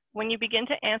 When you begin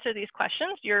to answer these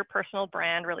questions, your personal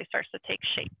brand really starts to take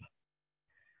shape.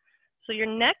 So your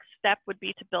next step would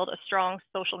be to build a strong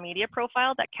social media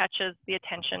profile that catches the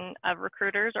attention of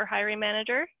recruiters or hiring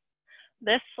manager.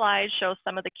 This slide shows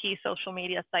some of the key social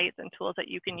media sites and tools that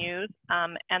you can use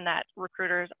and that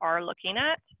recruiters are looking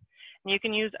at. And you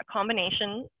can use a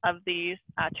combination of these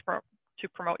to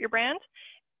promote your brand.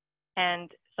 And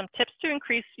some tips to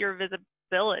increase your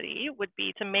visibility would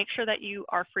be to make sure that you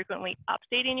are frequently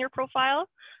updating your profile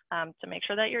to make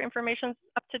sure that your information is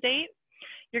up to date.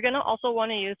 You're going to also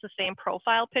want to use the same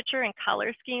profile picture and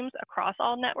color schemes across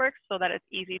all networks so that it's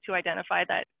easy to identify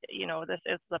that, you know, this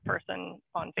is the person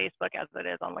on Facebook as it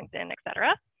is on LinkedIn,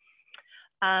 etc.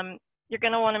 You're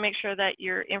going to want to make sure that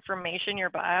your information, your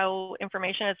bio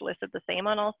information, is listed the same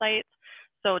on all sites.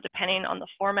 So depending on the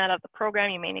format of the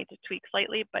program, you may need to tweak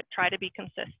slightly, but try to be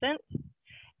consistent.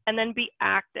 And then be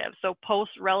active. So post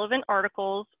relevant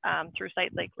articles through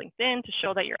sites like LinkedIn to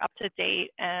show that you're up to date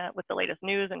with the latest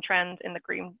news and trends in the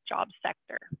green jobs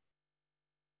sector.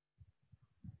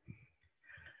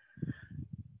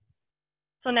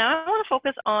 So now I want to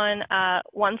focus on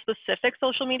one specific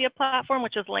social media platform,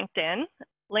 which is LinkedIn.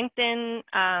 LinkedIn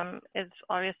is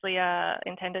obviously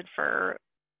intended for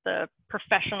the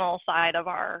professional side of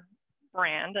our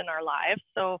brand and our lives.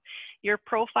 So your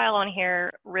profile on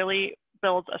here really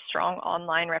builds a strong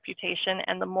online reputation,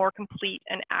 and the more complete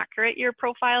and accurate your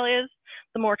profile is,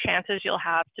 the more chances you'll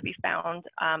have to be found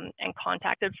and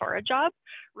contacted for a job.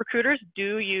 Recruiters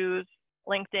do use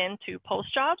LinkedIn to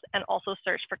post jobs and also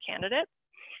search for candidates.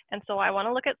 And so I want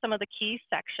to look at some of the key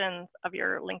sections of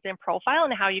your LinkedIn profile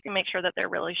and how you can make sure that they're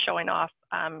really showing off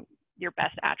your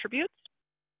best attributes.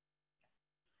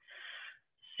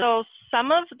 So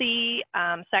some of the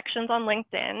sections on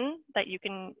LinkedIn that you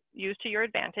can use to your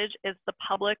advantage is the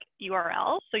public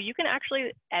URL. So you can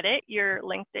actually edit your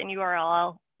LinkedIn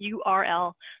URL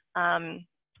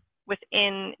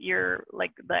within your,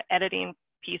 like the editing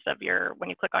piece of your, when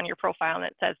you click on your profile and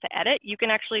it says to edit, you can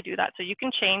actually do that. So you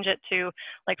can change it to,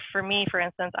 like for me, for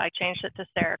instance, I changed it to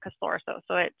Sarah Casorso.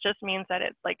 So it just means that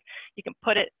it's like, you can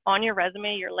put it on your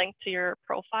resume, your link to your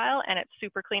profile, and it's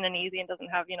super clean and easy and doesn't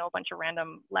have, you know, a bunch of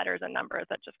random letters and numbers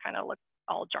that just kind of look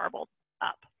all jarbled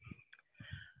up.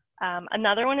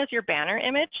 Another one is your banner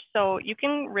image. So you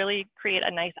can really create a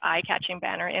nice eye-catching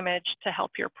banner image to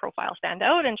help your profile stand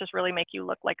out and just really make you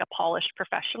look like a polished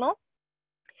professional.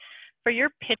 For your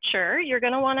picture, you're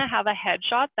going to want to have a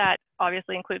headshot that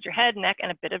obviously includes your head, neck,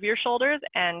 and a bit of your shoulders,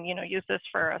 and use this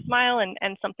for a smile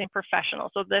and something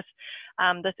professional. So this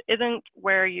this isn't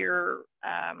where you're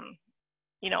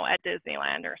at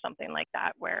Disneyland or something like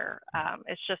that, where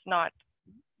it's just not,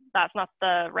 that's not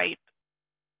the right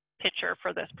picture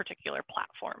for this particular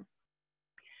platform.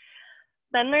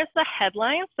 Then there's the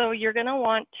headline. So you're going to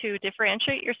want to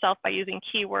differentiate yourself by using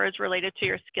keywords related to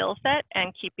your skill set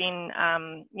and keeping,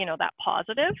 that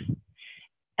positive.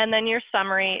 And then your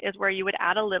summary is where you would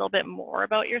add a little bit more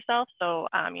about yourself. So,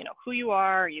 who you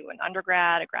are you an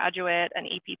undergrad, a graduate, an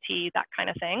APT, that kind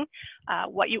of thing.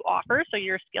 What you offer, so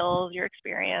your skills, your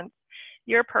experience,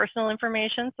 your personal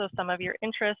information, so some of your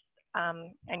interests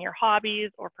and your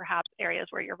hobbies, or perhaps areas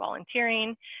where you're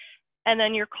volunteering. And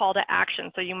then your call to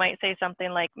action. So you might say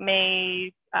something like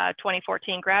May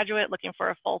 2014 graduate looking for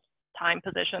a full-time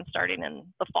position starting in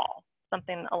the fall,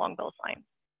 something along those lines.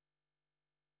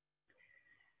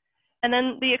 And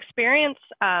then the experience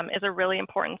is a really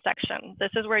important section. This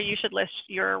is where you should list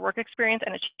your work experience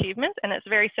and achievements, and it's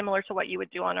very similar to what you would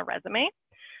do on a resume.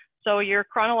 So your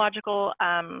chronological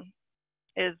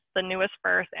is the newest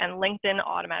first, and LinkedIn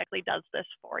automatically does this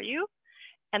for you.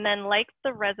 And then like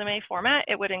the resume format,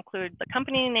 it would include the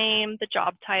company name, the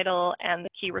job title, and the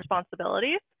key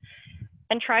responsibilities.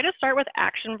 And try to start with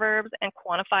action verbs and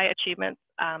quantify achievements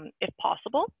if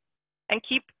possible, and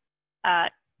keep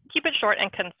it short and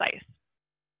concise.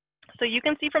 So you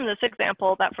can see from this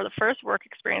example that for the first work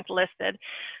experience listed,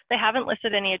 they haven't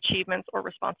listed any achievements or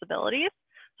responsibilities.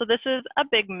 So this is a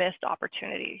big missed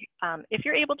opportunity. If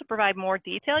you're able to provide more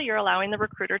detail, you're allowing the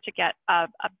recruiter to get a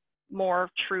more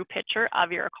true picture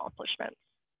of your accomplishments.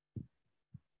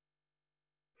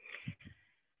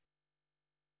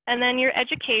 And then your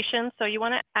education, so you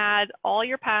want to add all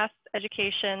your past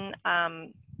education.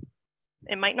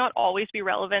 It might not always be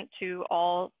relevant to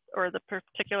all or the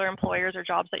particular employers or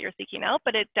jobs that you're seeking out,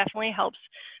 but it definitely helps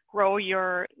grow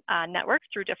your network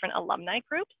through different alumni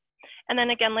groups. And then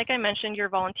again, like I mentioned, your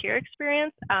volunteer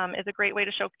experience is a great way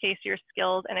to showcase your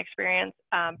skills and experience,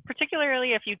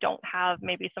 particularly if you don't have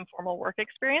maybe some formal work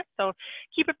experience. So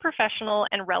keep it professional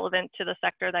and relevant to the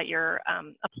sector that you're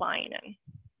applying in.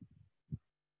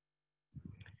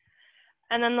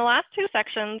 And then the last two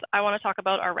sections I want to talk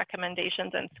about are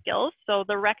recommendations and skills. So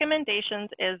the recommendations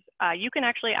is you can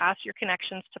actually ask your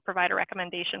connections to provide a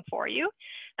recommendation for you.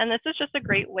 And this is just a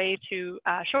great way to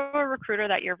show a recruiter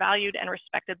that you're valued and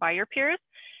respected by your peers.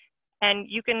 And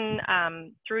you can,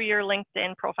 through your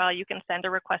LinkedIn profile, you can send a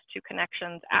request to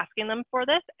connections asking them for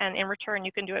this, and in return,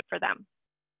 you can do it for them.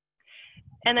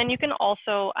 And then you can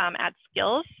also add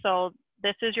skills. So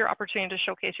this is your opportunity to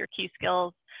showcase your key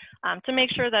skills to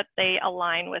make sure that they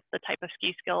align with the type of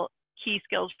key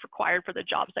skills required for the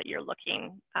jobs that you're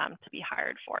looking to be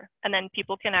hired for. And then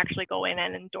people can actually go in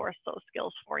and endorse those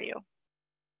skills for you.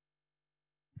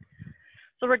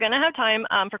 So we're going to have time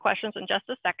for questions in just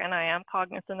a second. I am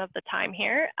cognizant of the time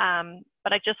here,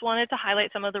 but I just wanted to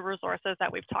highlight some of the resources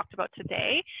that we've talked about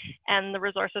today and the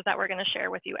resources that we're going to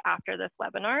share with you after this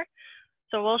webinar.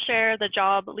 So we'll share the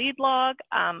job lead log,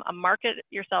 a market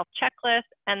yourself checklist,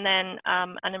 and then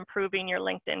an improving your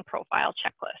LinkedIn profile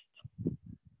checklist.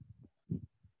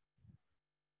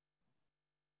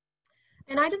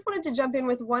 And I just wanted to jump in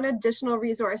with one additional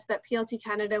resource that PLT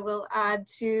Canada will add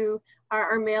to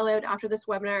our mail out after this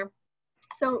webinar.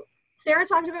 So Sarah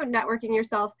talked about networking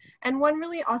yourself, and one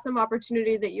really awesome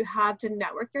opportunity that you have to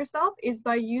network yourself is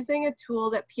by using a tool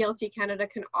that PLT Canada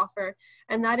can offer,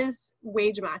 and that is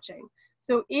wage matching.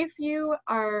 So if you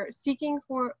are seeking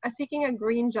a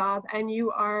green job and you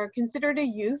are considered a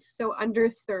youth, so under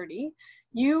 30,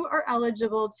 you are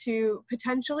eligible to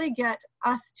potentially get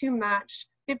us to match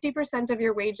 50% of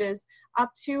your wages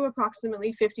up to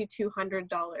approximately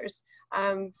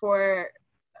 $5,200 for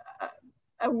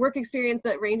a work experience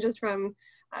that ranges from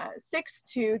 6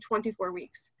 to 24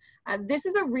 weeks. This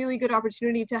is a really good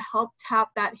opportunity to help tap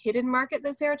that hidden market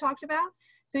that Sarah talked about.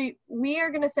 So we are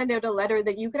going to send out a letter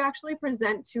that you could actually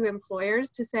present to employers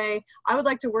to say, I would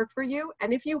like to work for you,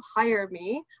 and if you hire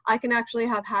me, I can actually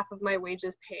have half of my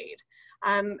wages paid.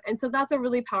 And so that's a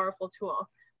really powerful tool.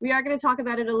 We are going to talk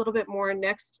about it a little bit more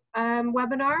next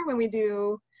webinar when we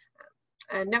do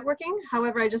networking.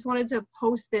 However, I just wanted to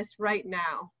post this right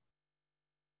now.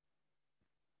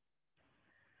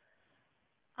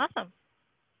 Awesome.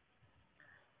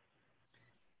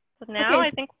 So now okay,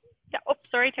 I think, yeah, oh,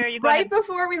 sorry, Tara, you go right ahead.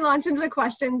 Before we launch into the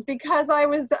questions, because I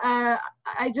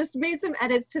just made some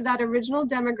edits to that original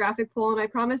demographic poll, and I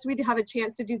promised we'd have a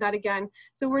chance to do that again.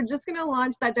 So we're just going to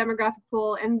launch that demographic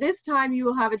poll, and this time you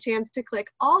will have a chance to click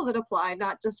all that apply,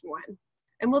 not just one.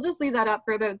 And we'll just leave that up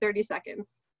for about 30 seconds.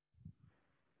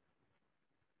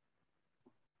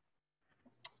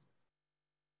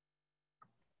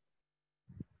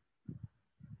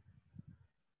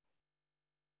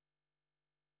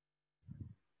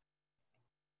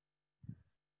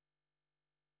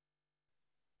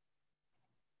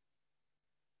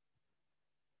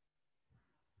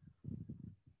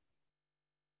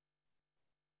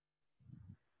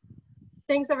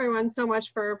 Thanks everyone so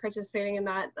much for participating in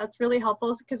that. That's really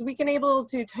helpful because we can able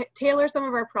to tailor some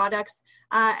of our products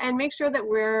and make sure that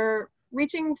we're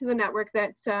reaching to the network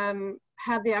that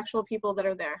have the actual people that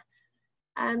are there.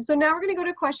 So now we're going to go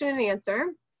to question and answer.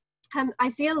 I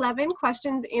see 11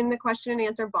 questions in the question and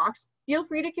answer box. Feel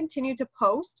free to continue to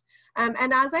post. And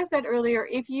as I said earlier,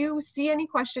 if you see any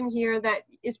question here that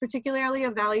is particularly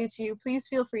of value to you, please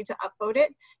feel free to upvote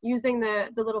it using the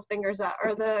little fingers up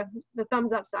or the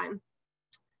thumbs up sign.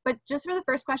 But just for the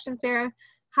first question, Sarah,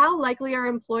 how likely are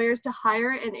employers to hire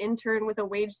an intern with a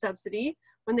wage subsidy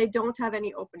when they don't have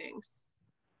any openings?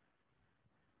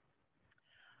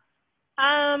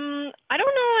 I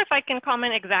don't know if I can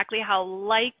comment exactly how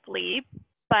likely,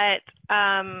 but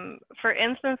for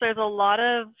instance, there's a lot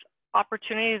of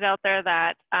opportunities out there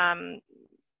that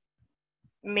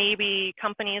maybe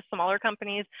companies, smaller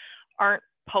companies, aren't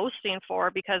posting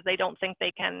for because they don't think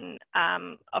they can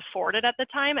afford it at the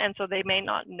time, and so they may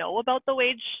not know about the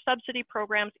wage subsidy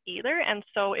programs either. And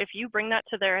so if you bring that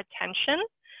to their attention,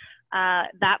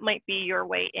 that might be your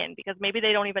way in, because maybe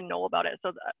they don't even know about it.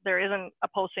 So there isn't a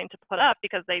posting to put up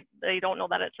because they don't know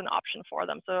that it's an option for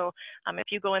them. So if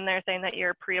you go in there saying that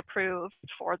you're pre-approved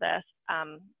for this,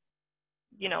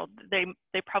 you know, they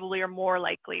probably are more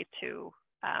likely to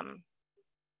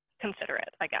consider it,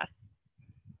 I guess.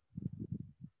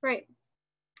 Right.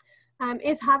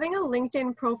 Is having a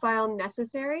LinkedIn profile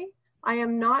necessary? I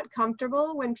am not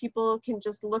comfortable when people can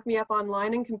just look me up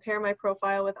online and compare my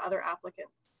profile with other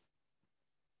applicants.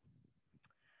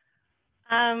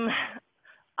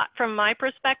 From my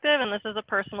perspective, and this is a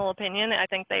personal opinion, I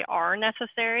think they are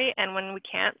necessary. And when we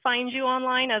can't find you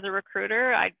online as a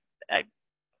recruiter,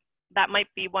 that might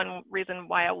be one reason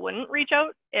why I wouldn't reach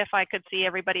out if I could see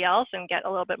everybody else and get a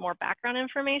little bit more background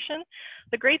information.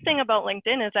 The great thing about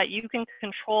LinkedIn is that you can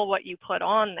control what you put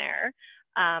on there.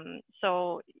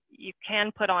 So you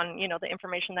can put on, you know, the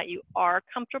information that you are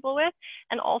comfortable with.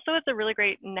 And also it's a really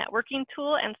great networking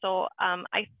tool. And so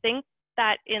I think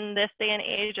that in this day and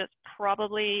age, it's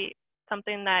probably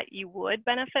something that you would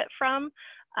benefit from.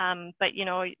 But, you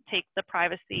know, take the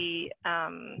privacy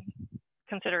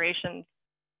considerations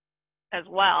as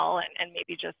well, and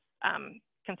maybe just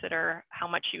consider how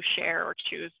much you share or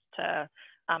choose to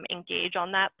engage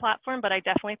on that platform. But I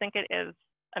definitely think it is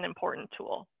an important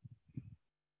tool.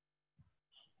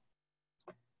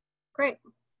 Great.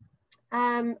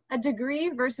 A degree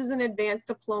versus an advanced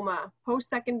diploma,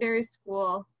 post-secondary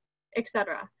school,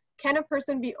 etc. Can a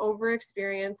person be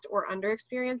overexperienced or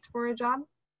underexperienced for a job?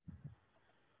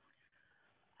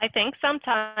 I think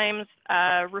sometimes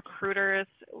recruiters,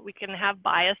 we can have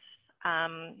bias.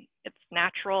 It's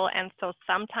natural. And so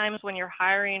sometimes when you're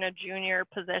hiring a junior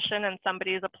position and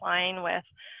somebody is applying with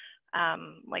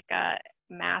like a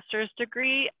master's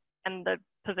degree and the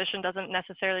position doesn't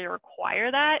necessarily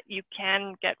require that, you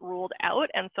can get ruled out.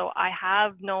 And so I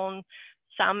have known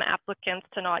some applicants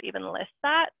to not even list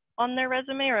that on their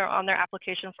resume or on their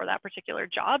application for that particular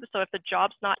job. So if the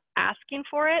job's not asking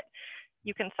for it,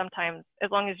 you can sometimes, as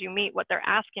long as you meet what they're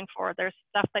asking for, there's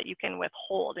stuff that you can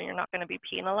withhold and you're not going to be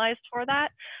penalized for that.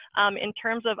 In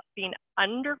terms of being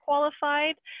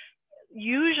underqualified,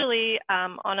 usually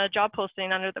on a job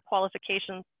posting under the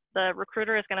qualifications, the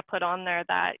recruiter is going to put on there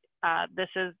that this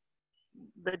is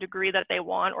the degree that they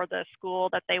want or the school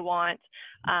that they want,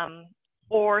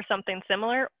 or something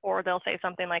similar, or they'll say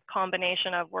something like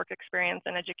combination of work experience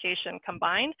and education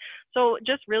combined. So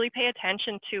just really pay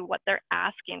attention to what they're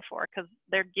asking for, because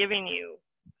they're giving you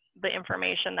the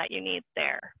information that you need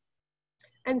there.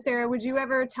 And Sarah, would you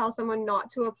ever tell someone not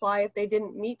to apply if they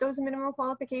didn't meet those minimum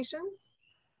qualifications?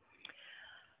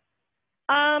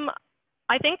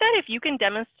 I think that if you can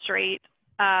demonstrate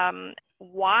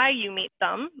why you meet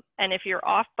them, and if you're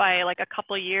off by like a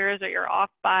couple of years or you're off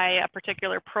by a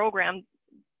particular program,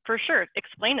 for sure,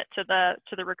 explain it to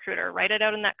the recruiter. Write it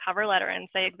out in that cover letter and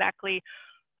say exactly,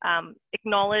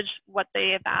 acknowledge what they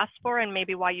have asked for and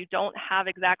maybe why you don't have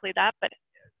exactly that, but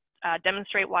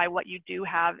demonstrate why what you do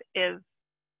have is,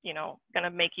 you know, going to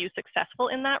make you successful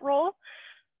in that role.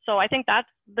 So I think that's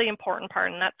the important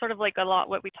part, and that's sort of like a lot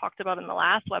what we talked about in the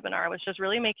last webinar, was just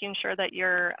really making sure that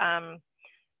you're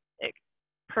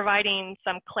providing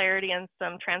some clarity and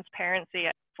some transparency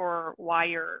for why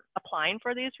you're applying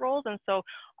for these roles. And so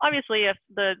obviously if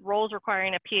the role is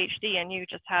requiring a PhD and you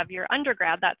just have your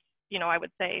undergrad, that's, you know, I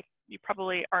would say you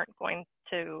probably aren't going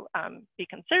to be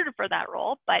considered for that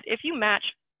role. But if you match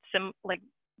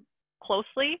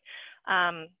closely,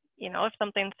 you know, if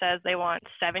something says they want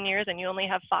 7 years and you only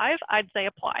have 5, I'd say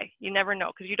apply. You never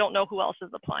know, because you don't know who else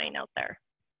is applying out there.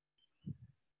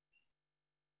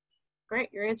 Great,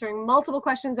 you're answering multiple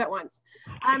questions at once.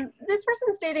 This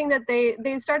person stating that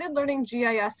they started learning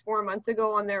GIS 4 months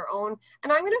ago on their own,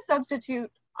 and I'm going to substitute,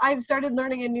 I've started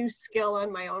learning a new skill on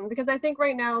my own, because I think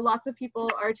right now lots of people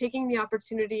are taking the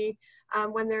opportunity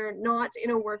when they're not in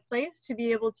a workplace to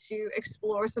be able to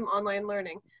explore some online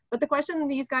learning. But the question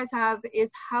these guys have is,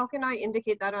 how can I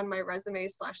indicate that on my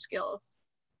resume/skills?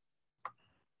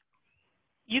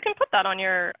 You can put that on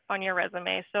your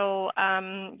resume. So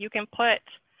you can put,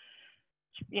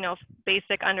 you know,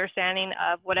 basic understanding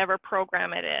of whatever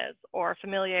program it is, or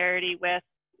familiarity with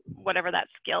whatever that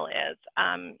skill is.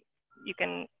 You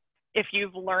can, if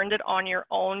you've learned it on your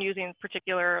own using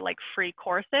particular like free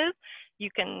courses, you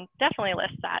can definitely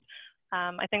list that.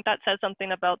 I think that says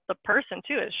something about the person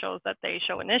too. It shows that they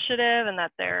show initiative and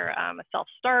that they're a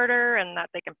self-starter and that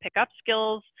they can pick up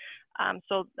skills.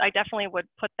 So I definitely would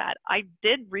put that. I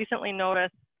did recently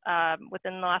notice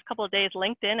within the last couple of days,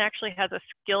 LinkedIn actually has a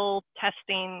skill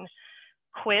testing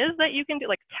quiz that you can do,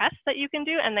 like tests that you can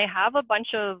do, and they have a bunch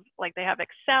of, like, they have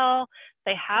Excel,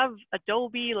 they have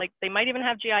Adobe, like they might even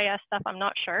have GIS stuff, I'm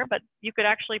not sure, but you could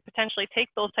actually potentially take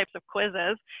those types of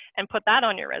quizzes and put that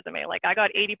on your resume. Like I got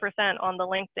 80% on the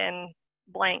LinkedIn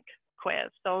blank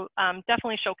quiz. So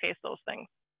definitely showcase those things.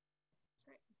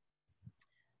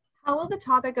 How will the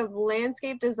topic of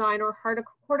landscape design or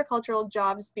horticultural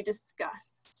jobs be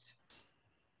discussed?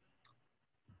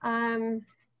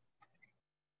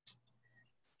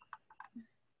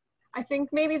 I think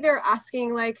maybe they're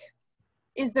asking like,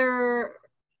 is there,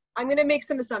 I'm going to make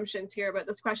some assumptions here about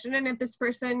this question. And if this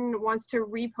person wants to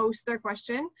repost their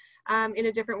question in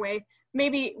a different way,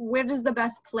 maybe what is the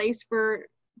best place for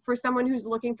someone who's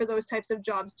looking for those types of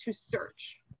jobs to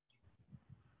search?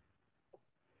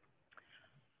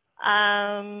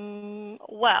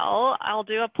 Well, I'll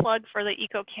do a plug for the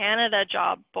Eco Canada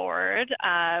job board.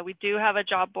 We do have a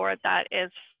job board that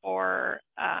is for,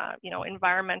 you know,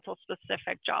 environmental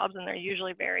specific jobs, and they're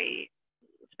usually very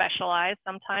specialized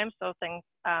sometimes. So things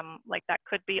like that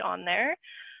could be on there.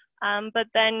 But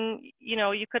then, you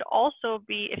know, you could also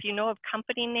be, if you know of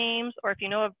company names or if you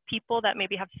know of people that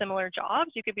maybe have similar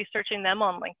jobs, you could be searching them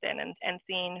on LinkedIn and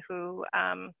seeing who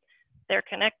they're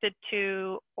connected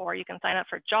to, or you can sign up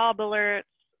for job alerts.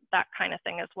 That kind of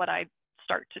thing is what I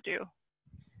start to do.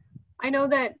 I know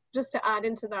that, just to add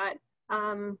into that,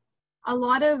 a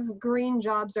lot of green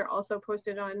jobs are also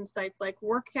posted on sites like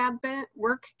WorkCabin,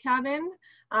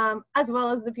 as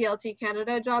well as the PLT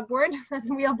Canada job board.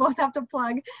 We'll both have to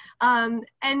plug.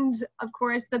 And of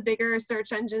course, the bigger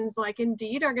search engines like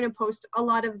Indeed are going to post a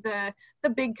lot of the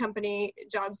big company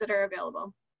jobs that are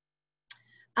available.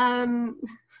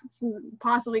 This is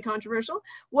possibly controversial.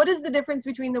 What is the difference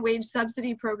between the wage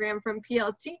subsidy program from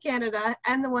PLT Canada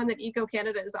and the one that Eco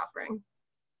Canada is offering?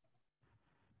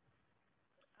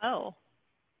 Oh.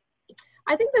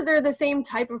 I think that they're the same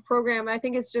type of program. I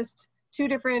think it's just two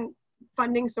different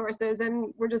funding sources,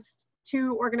 and we're just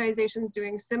two organizations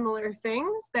doing similar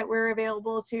things that we're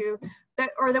available to, that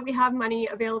we have money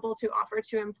available to offer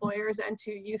to employers and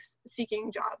to youth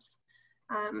seeking jobs.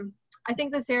 I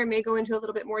think that Sarah may go into a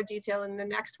little bit more detail in the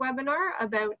next webinar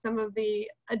about some of the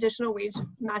additional wage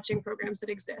matching programs that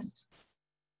exist.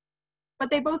 But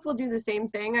they both will do the same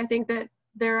thing. I think that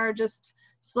there are just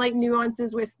slight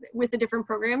nuances with the different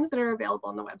programs that are available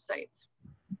on the websites.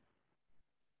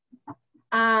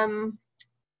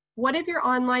 What if your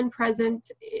online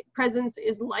presence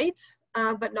is light,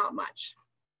 but not much?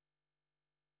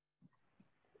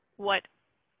 What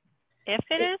if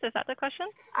it is? Is that the question?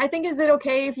 I think, is it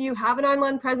okay if you have an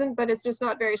online presence, but it's just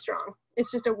not very strong?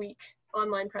 It's just a weak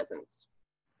online presence.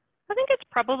 I think it's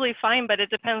probably fine, but it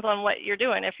depends on what you're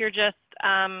doing. If you're just,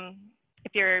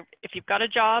 if you've got a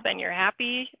job and you're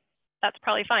happy, that's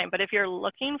probably fine. But if you're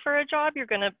looking for a job, you're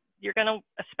gonna,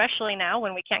 especially now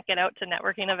when we can't get out to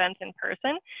networking events in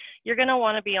person, you're gonna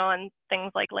want to be on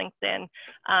things like LinkedIn,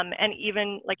 and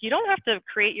even like, you don't have to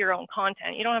create your own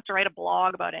content. You don't have to write a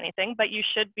blog about anything, but you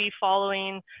should be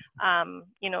following,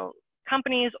 you know,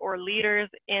 companies or leaders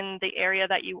in the area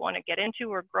that you want to get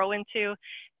into or grow into,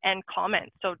 and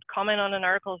comment. So comment on an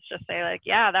article, just say like,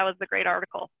 yeah, that was a great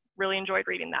article. Really enjoyed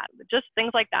reading that. Just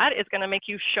things like that is going to make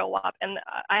you show up. And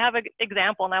I have an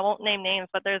example, and I won't name names,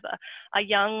 but there's a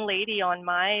young lady on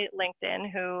my LinkedIn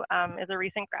who is a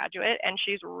recent graduate, and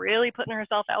she's really putting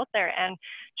herself out there, and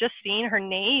just seeing her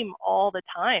name all the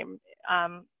time.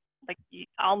 Like,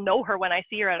 I'll know her when I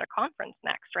see her at a conference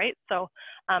next, right? So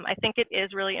I think it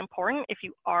is really important if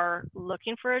you are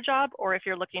looking for a job, or if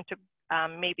you're looking to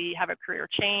maybe have a career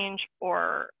change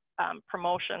or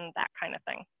promotion, that kind of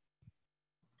thing.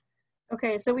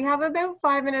 Okay, so we have about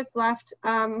 5 minutes left.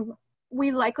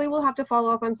 We likely will have to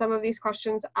follow up on some of these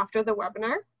questions after the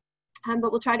webinar,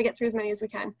 but we'll try to get through as many as we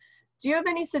can. Do you have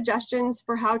any suggestions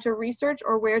for how to research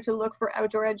or where to look for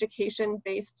outdoor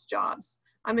education-based jobs?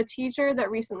 I'm a teacher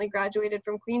that recently graduated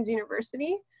from Queen's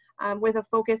University with a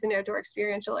focus in outdoor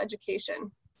experiential education.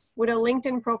 Would a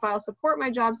LinkedIn profile support my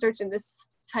job search in this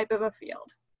type of a field?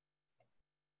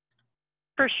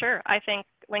 For sure. I think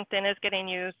LinkedIn is getting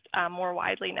used more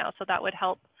widely now, so that would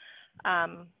help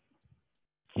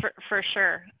for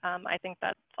sure. I think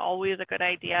that's always a good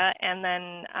idea. And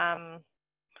then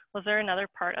was there another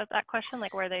part of that question,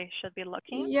 like where they should be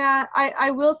looking? Yeah,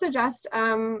 I will suggest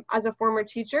as a former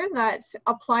teacher that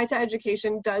Apply to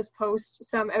Education does post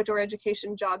some outdoor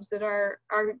education jobs that are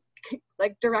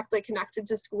like directly connected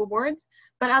to school boards.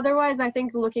 But otherwise, I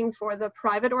think looking for the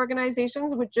private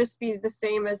organizations would just be the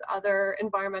same as other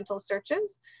environmental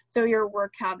searches. So your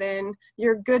WorkCabin,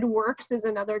 your Good Works is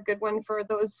another good one for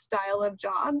those style of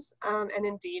jobs, and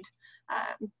Indeed.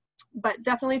 But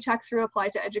definitely check through Apply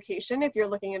to Education if you're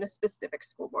looking at a specific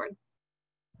school board.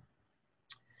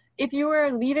 If you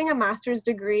are leaving a master's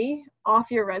degree off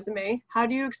your resume, how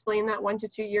do you explain that 1 to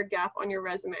 2 year gap on your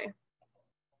resume?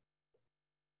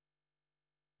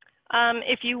 I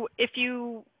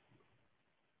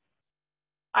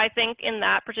think in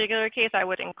that particular case, I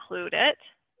would include it,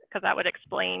 because that would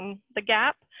explain the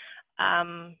gap.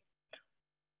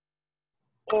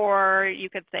 Or you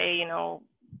could say, you know,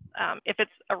 if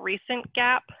it's a recent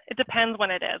gap, it depends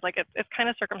when it is. Like it's kind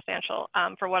of circumstantial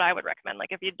for what I would recommend.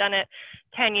 Like if you'd done it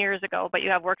 10 years ago, but you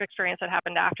have work experience that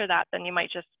happened after that, then you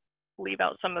might just leave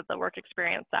out some of the work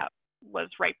experience that was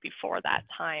right before that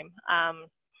time.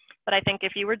 But I think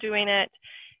if you were doing it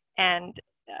and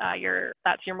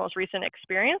that's your most recent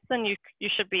experience, then you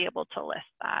should be able to list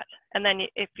that. And then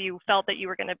if you felt that you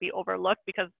were going to be overlooked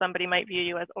because somebody might view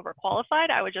you as overqualified,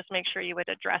 I would just make sure you would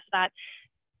address that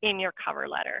in your cover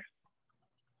letter.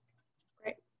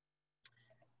 Great.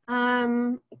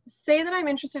 Say that I'm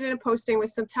interested in a posting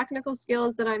with some technical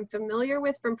skills that I'm familiar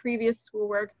with from previous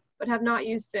schoolwork, but have not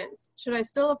used since. Should I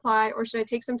still apply, or should I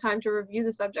take some time to review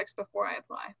the subjects before I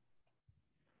apply?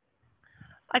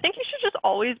 I think you should just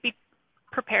always be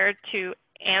prepared to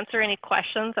answer any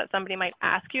questions that somebody might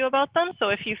ask you about them. So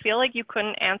if you feel like you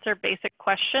couldn't answer basic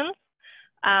questions,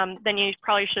 then you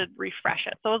probably should refresh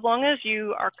it. So as long as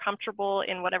you are comfortable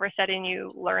in whatever setting you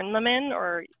learn them in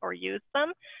or use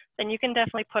them, then you can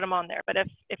definitely put them on there. But if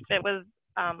it was,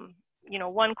 you know,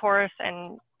 one course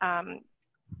and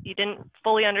you didn't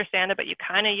fully understand it, but you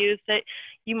kind of used it,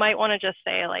 you might want to just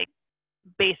say like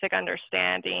basic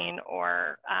understanding,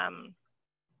 or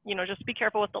you know, just be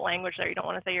careful with the language there. You don't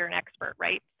want to say you're an expert,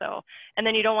 right? So, and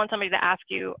then you don't want somebody to ask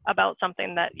you about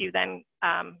something that you then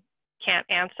can't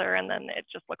answer, and then it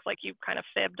just looks like you kind of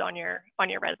fibbed on your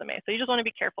resume. So you just want to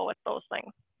be careful with those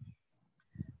things.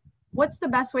 What's the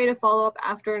best way to follow up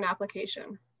after an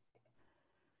application?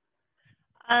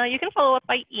 You can follow up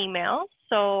by email.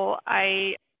 So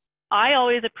I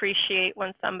always appreciate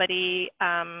when somebody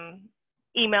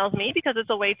emails me, because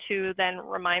it's a way to then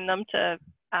remind them to,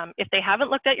 if they haven't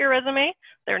looked at your resume,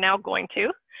 they're now going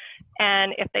to.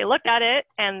 And if they looked at it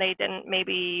and they didn't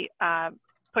maybe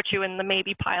put you in the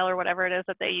maybe pile or whatever it is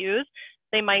that they use,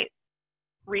 they might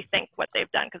rethink what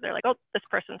they've done because they're like, oh, this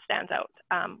person stands out.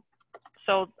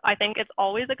 So I think it's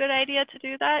always a good idea to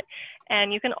do that.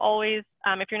 And you can always,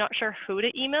 if you're not sure who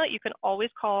to email, you can always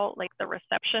call like the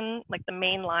reception, like the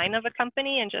main line of a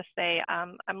company, and just say,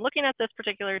 I'm looking at this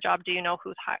particular job. Do you know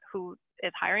who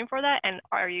is hiring for that? And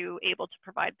are you able to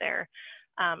provide their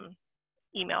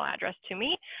email address to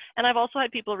me? And I've also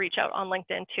had people reach out on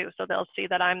LinkedIn too. So they'll see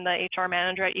that I'm the HR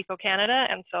manager at Eco Canada.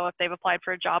 And so if they've applied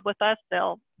for a job with us,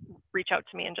 they'll reach out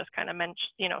to me and just kind of mention,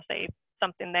 you know, say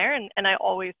something there. And I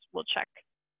always will check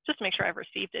just to make sure I've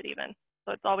received it even.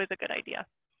 So it's always a good idea.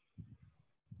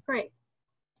 Great.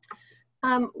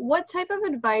 What type of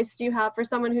advice do you have for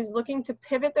someone who's looking to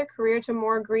pivot their career to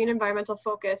more green environmental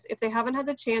focus if they haven't had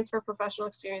the chance for professional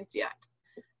experience yet?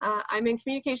 I'm in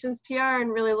communications PR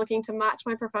and really looking to match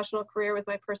my professional career with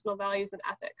my personal values and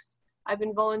ethics. I've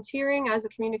been volunteering as a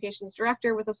communications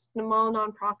director with a small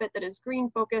nonprofit that is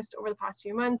green focused over the past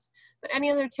few months, but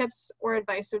any other tips or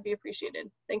advice would be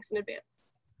appreciated. Thanks in advance.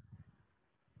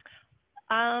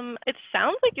 It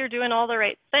sounds like you're doing all the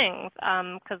right things,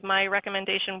 because my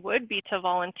recommendation would be to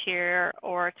volunteer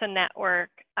or to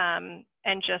network, and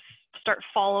just start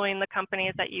following the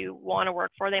companies that you want to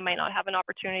work for. They might not have an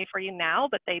opportunity for you now,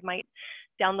 but they might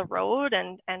down the road,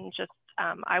 and just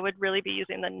I would really be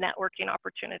using the networking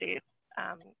opportunities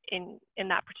in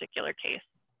that particular case.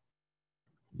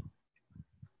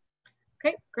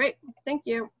 Okay, great, thank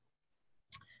you.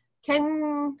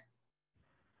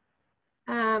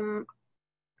 I'm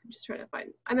just trying to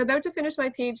find, I'm about to finish my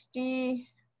PhD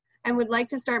and would like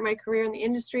to start my career in the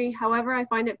industry. However, I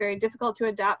find it very difficult to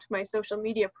adapt my social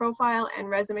media profile and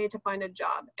resume to find a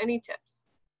job. Any tips?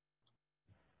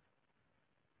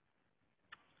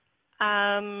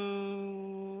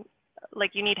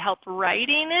 Like you need help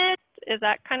writing it? Is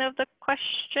that kind of the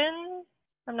question?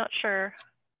 I'm not sure.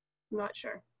 I'm not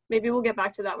sure. Maybe we'll get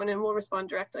back to that one and we'll respond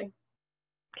directly.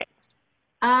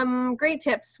 Okay. Great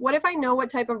tips. What if I know what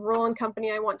type of role and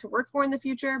company I want to work for in the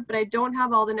future, but I don't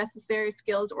have all the necessary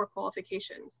skills or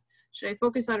qualifications? Should I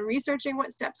focus on researching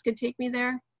what steps could take me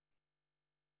there?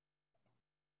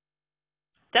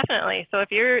 Definitely. So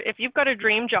if you've got a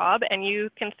dream job and you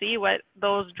can see what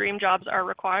those dream jobs are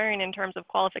requiring in terms of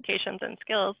qualifications and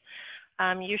skills,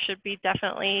 you should be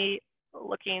definitely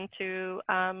looking to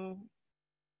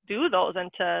do those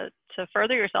and to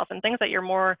further yourself, and things that you're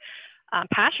more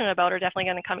passionate about are definitely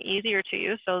going to come easier to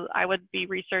you. So I would be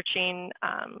researching,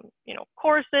 you know,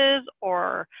 courses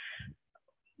or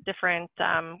different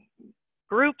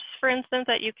groups, for instance,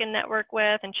 that you can network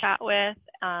with and chat with.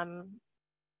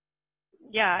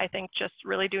 Yeah, I think just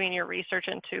really doing your research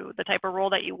into the type of role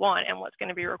that you want and what's going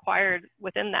to be required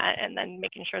within that, and then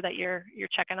making sure that you're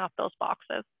checking off those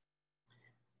boxes.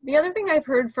 The other thing I've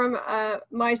heard from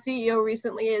my CEO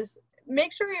recently is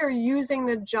make sure you're using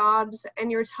the jobs and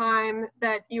your time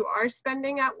that you are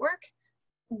spending at work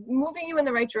moving you in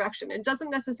the right direction. It doesn't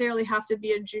necessarily have to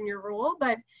be a junior role,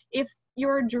 but if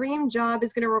your dream job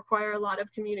is going to require a lot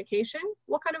of communication,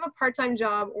 what kind of a part-time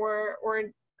job or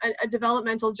a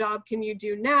developmental job can you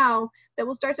do now that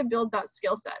will start to build that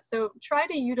skill set? So try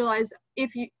to utilize,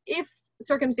 if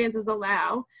circumstances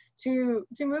allow, to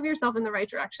move yourself in the right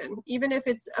direction, even if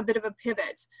it's a bit of a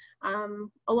pivot,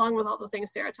 along with all the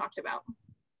things Sarah talked about.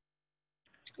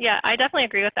 Yeah, I definitely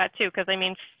agree with that too, because I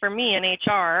mean, for me in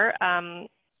HR,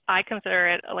 I consider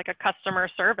it like a customer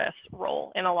service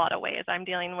role in a lot of ways. I'm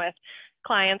dealing with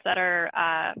clients that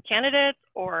are candidates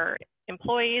or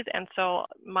employees, and so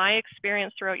my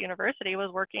experience throughout university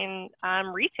was working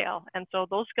retail, and so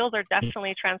those skills are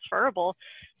definitely transferable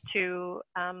to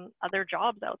other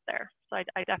jobs out there. So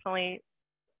I definitely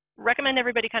recommend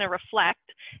everybody kind of reflect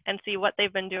and see what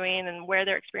they've been doing and where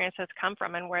their experience has come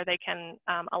from and where they can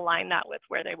align that with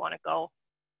where they want to go.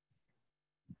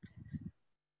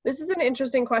 This is an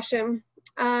interesting question.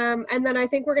 And then I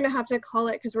think we're going to have to call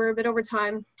it because we're a bit over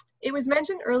time. It was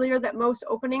mentioned earlier that most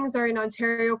openings are in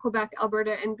Ontario, Quebec,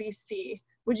 Alberta, and BC.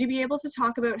 Would you be able to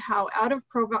talk about how out of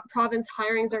province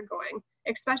hirings are going,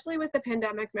 especially with the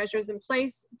pandemic measures in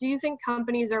place? Do you think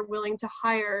companies are willing to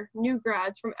hire new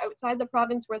grads from outside the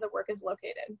province where the work is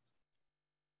located?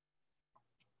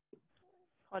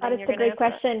 That is a great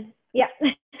question. Yeah,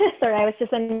 sorry, I was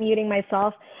just unmuting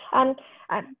myself.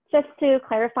 Just to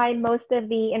clarify, most of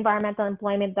the environmental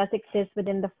employment does exist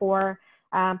within the 4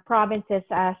 provinces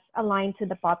as aligned to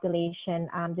the population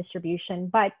distribution,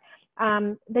 but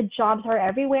the jobs are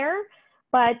everywhere.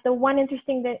 But the one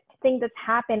interesting thing that's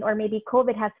happened, or maybe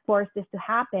COVID has forced this to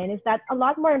happen, is that a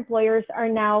lot more employers are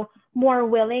now more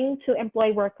willing to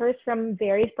employ workers from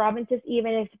various provinces,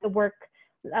 even if the work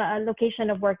location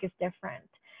of work is different.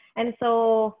 And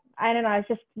so, I don't know, I was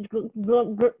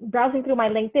just browsing through my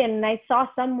LinkedIn and I saw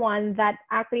someone that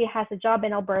actually has a job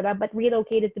in Alberta but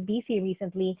relocated to BC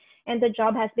recently, and the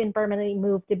job has been permanently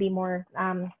moved to be more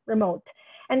remote.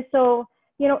 And so,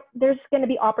 you know, there's going to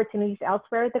be opportunities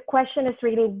elsewhere. The question is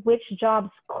really which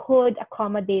jobs could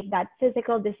accommodate that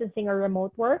physical distancing or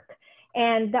remote work,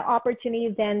 and the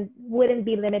opportunity then wouldn't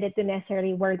be limited to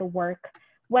necessarily where the work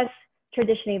was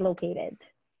traditionally located.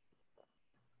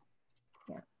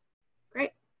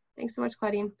 Great. Thanks so much,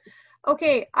 Claudine.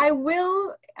 Okay, I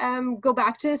will go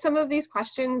back to some of these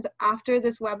questions after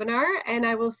this webinar, and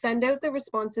I will send out the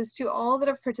responses to all that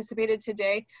have participated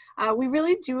today. We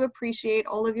really do appreciate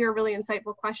all of your really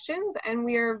insightful questions, and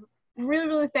we are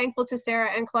really thankful to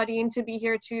Sarah and Claudine to be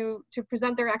here to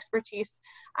present their expertise.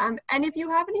 And if you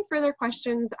have any further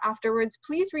questions afterwards,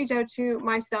 please reach out to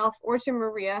myself or to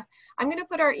Maria. I'm going to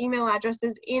put our email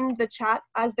addresses in the chat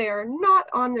as they are not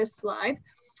on this slide.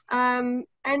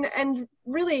 And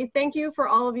really thank you for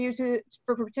all of you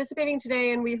for participating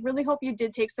today, and we really hope you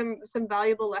did take some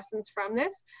valuable lessons from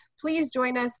this. Please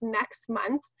join us next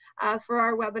month for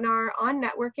our webinar on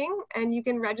networking, and you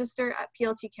can register at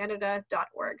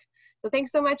pltcanada.org. So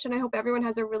thanks so much, and I hope everyone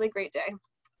has a really great day.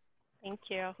 Thank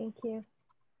you. Thank you.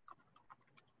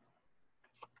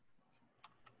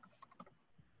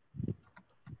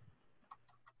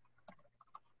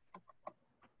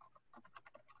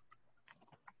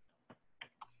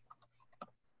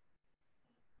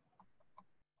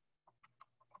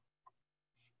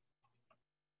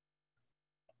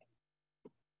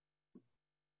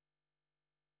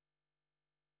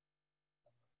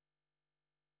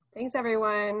 Thanks,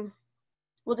 everyone.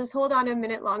 We'll just hold on a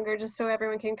minute longer just so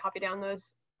everyone can copy down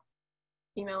those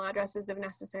email addresses if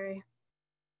necessary.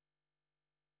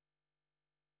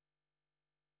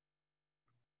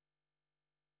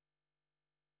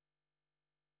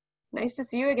 Nice to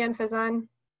see you again, Fazan.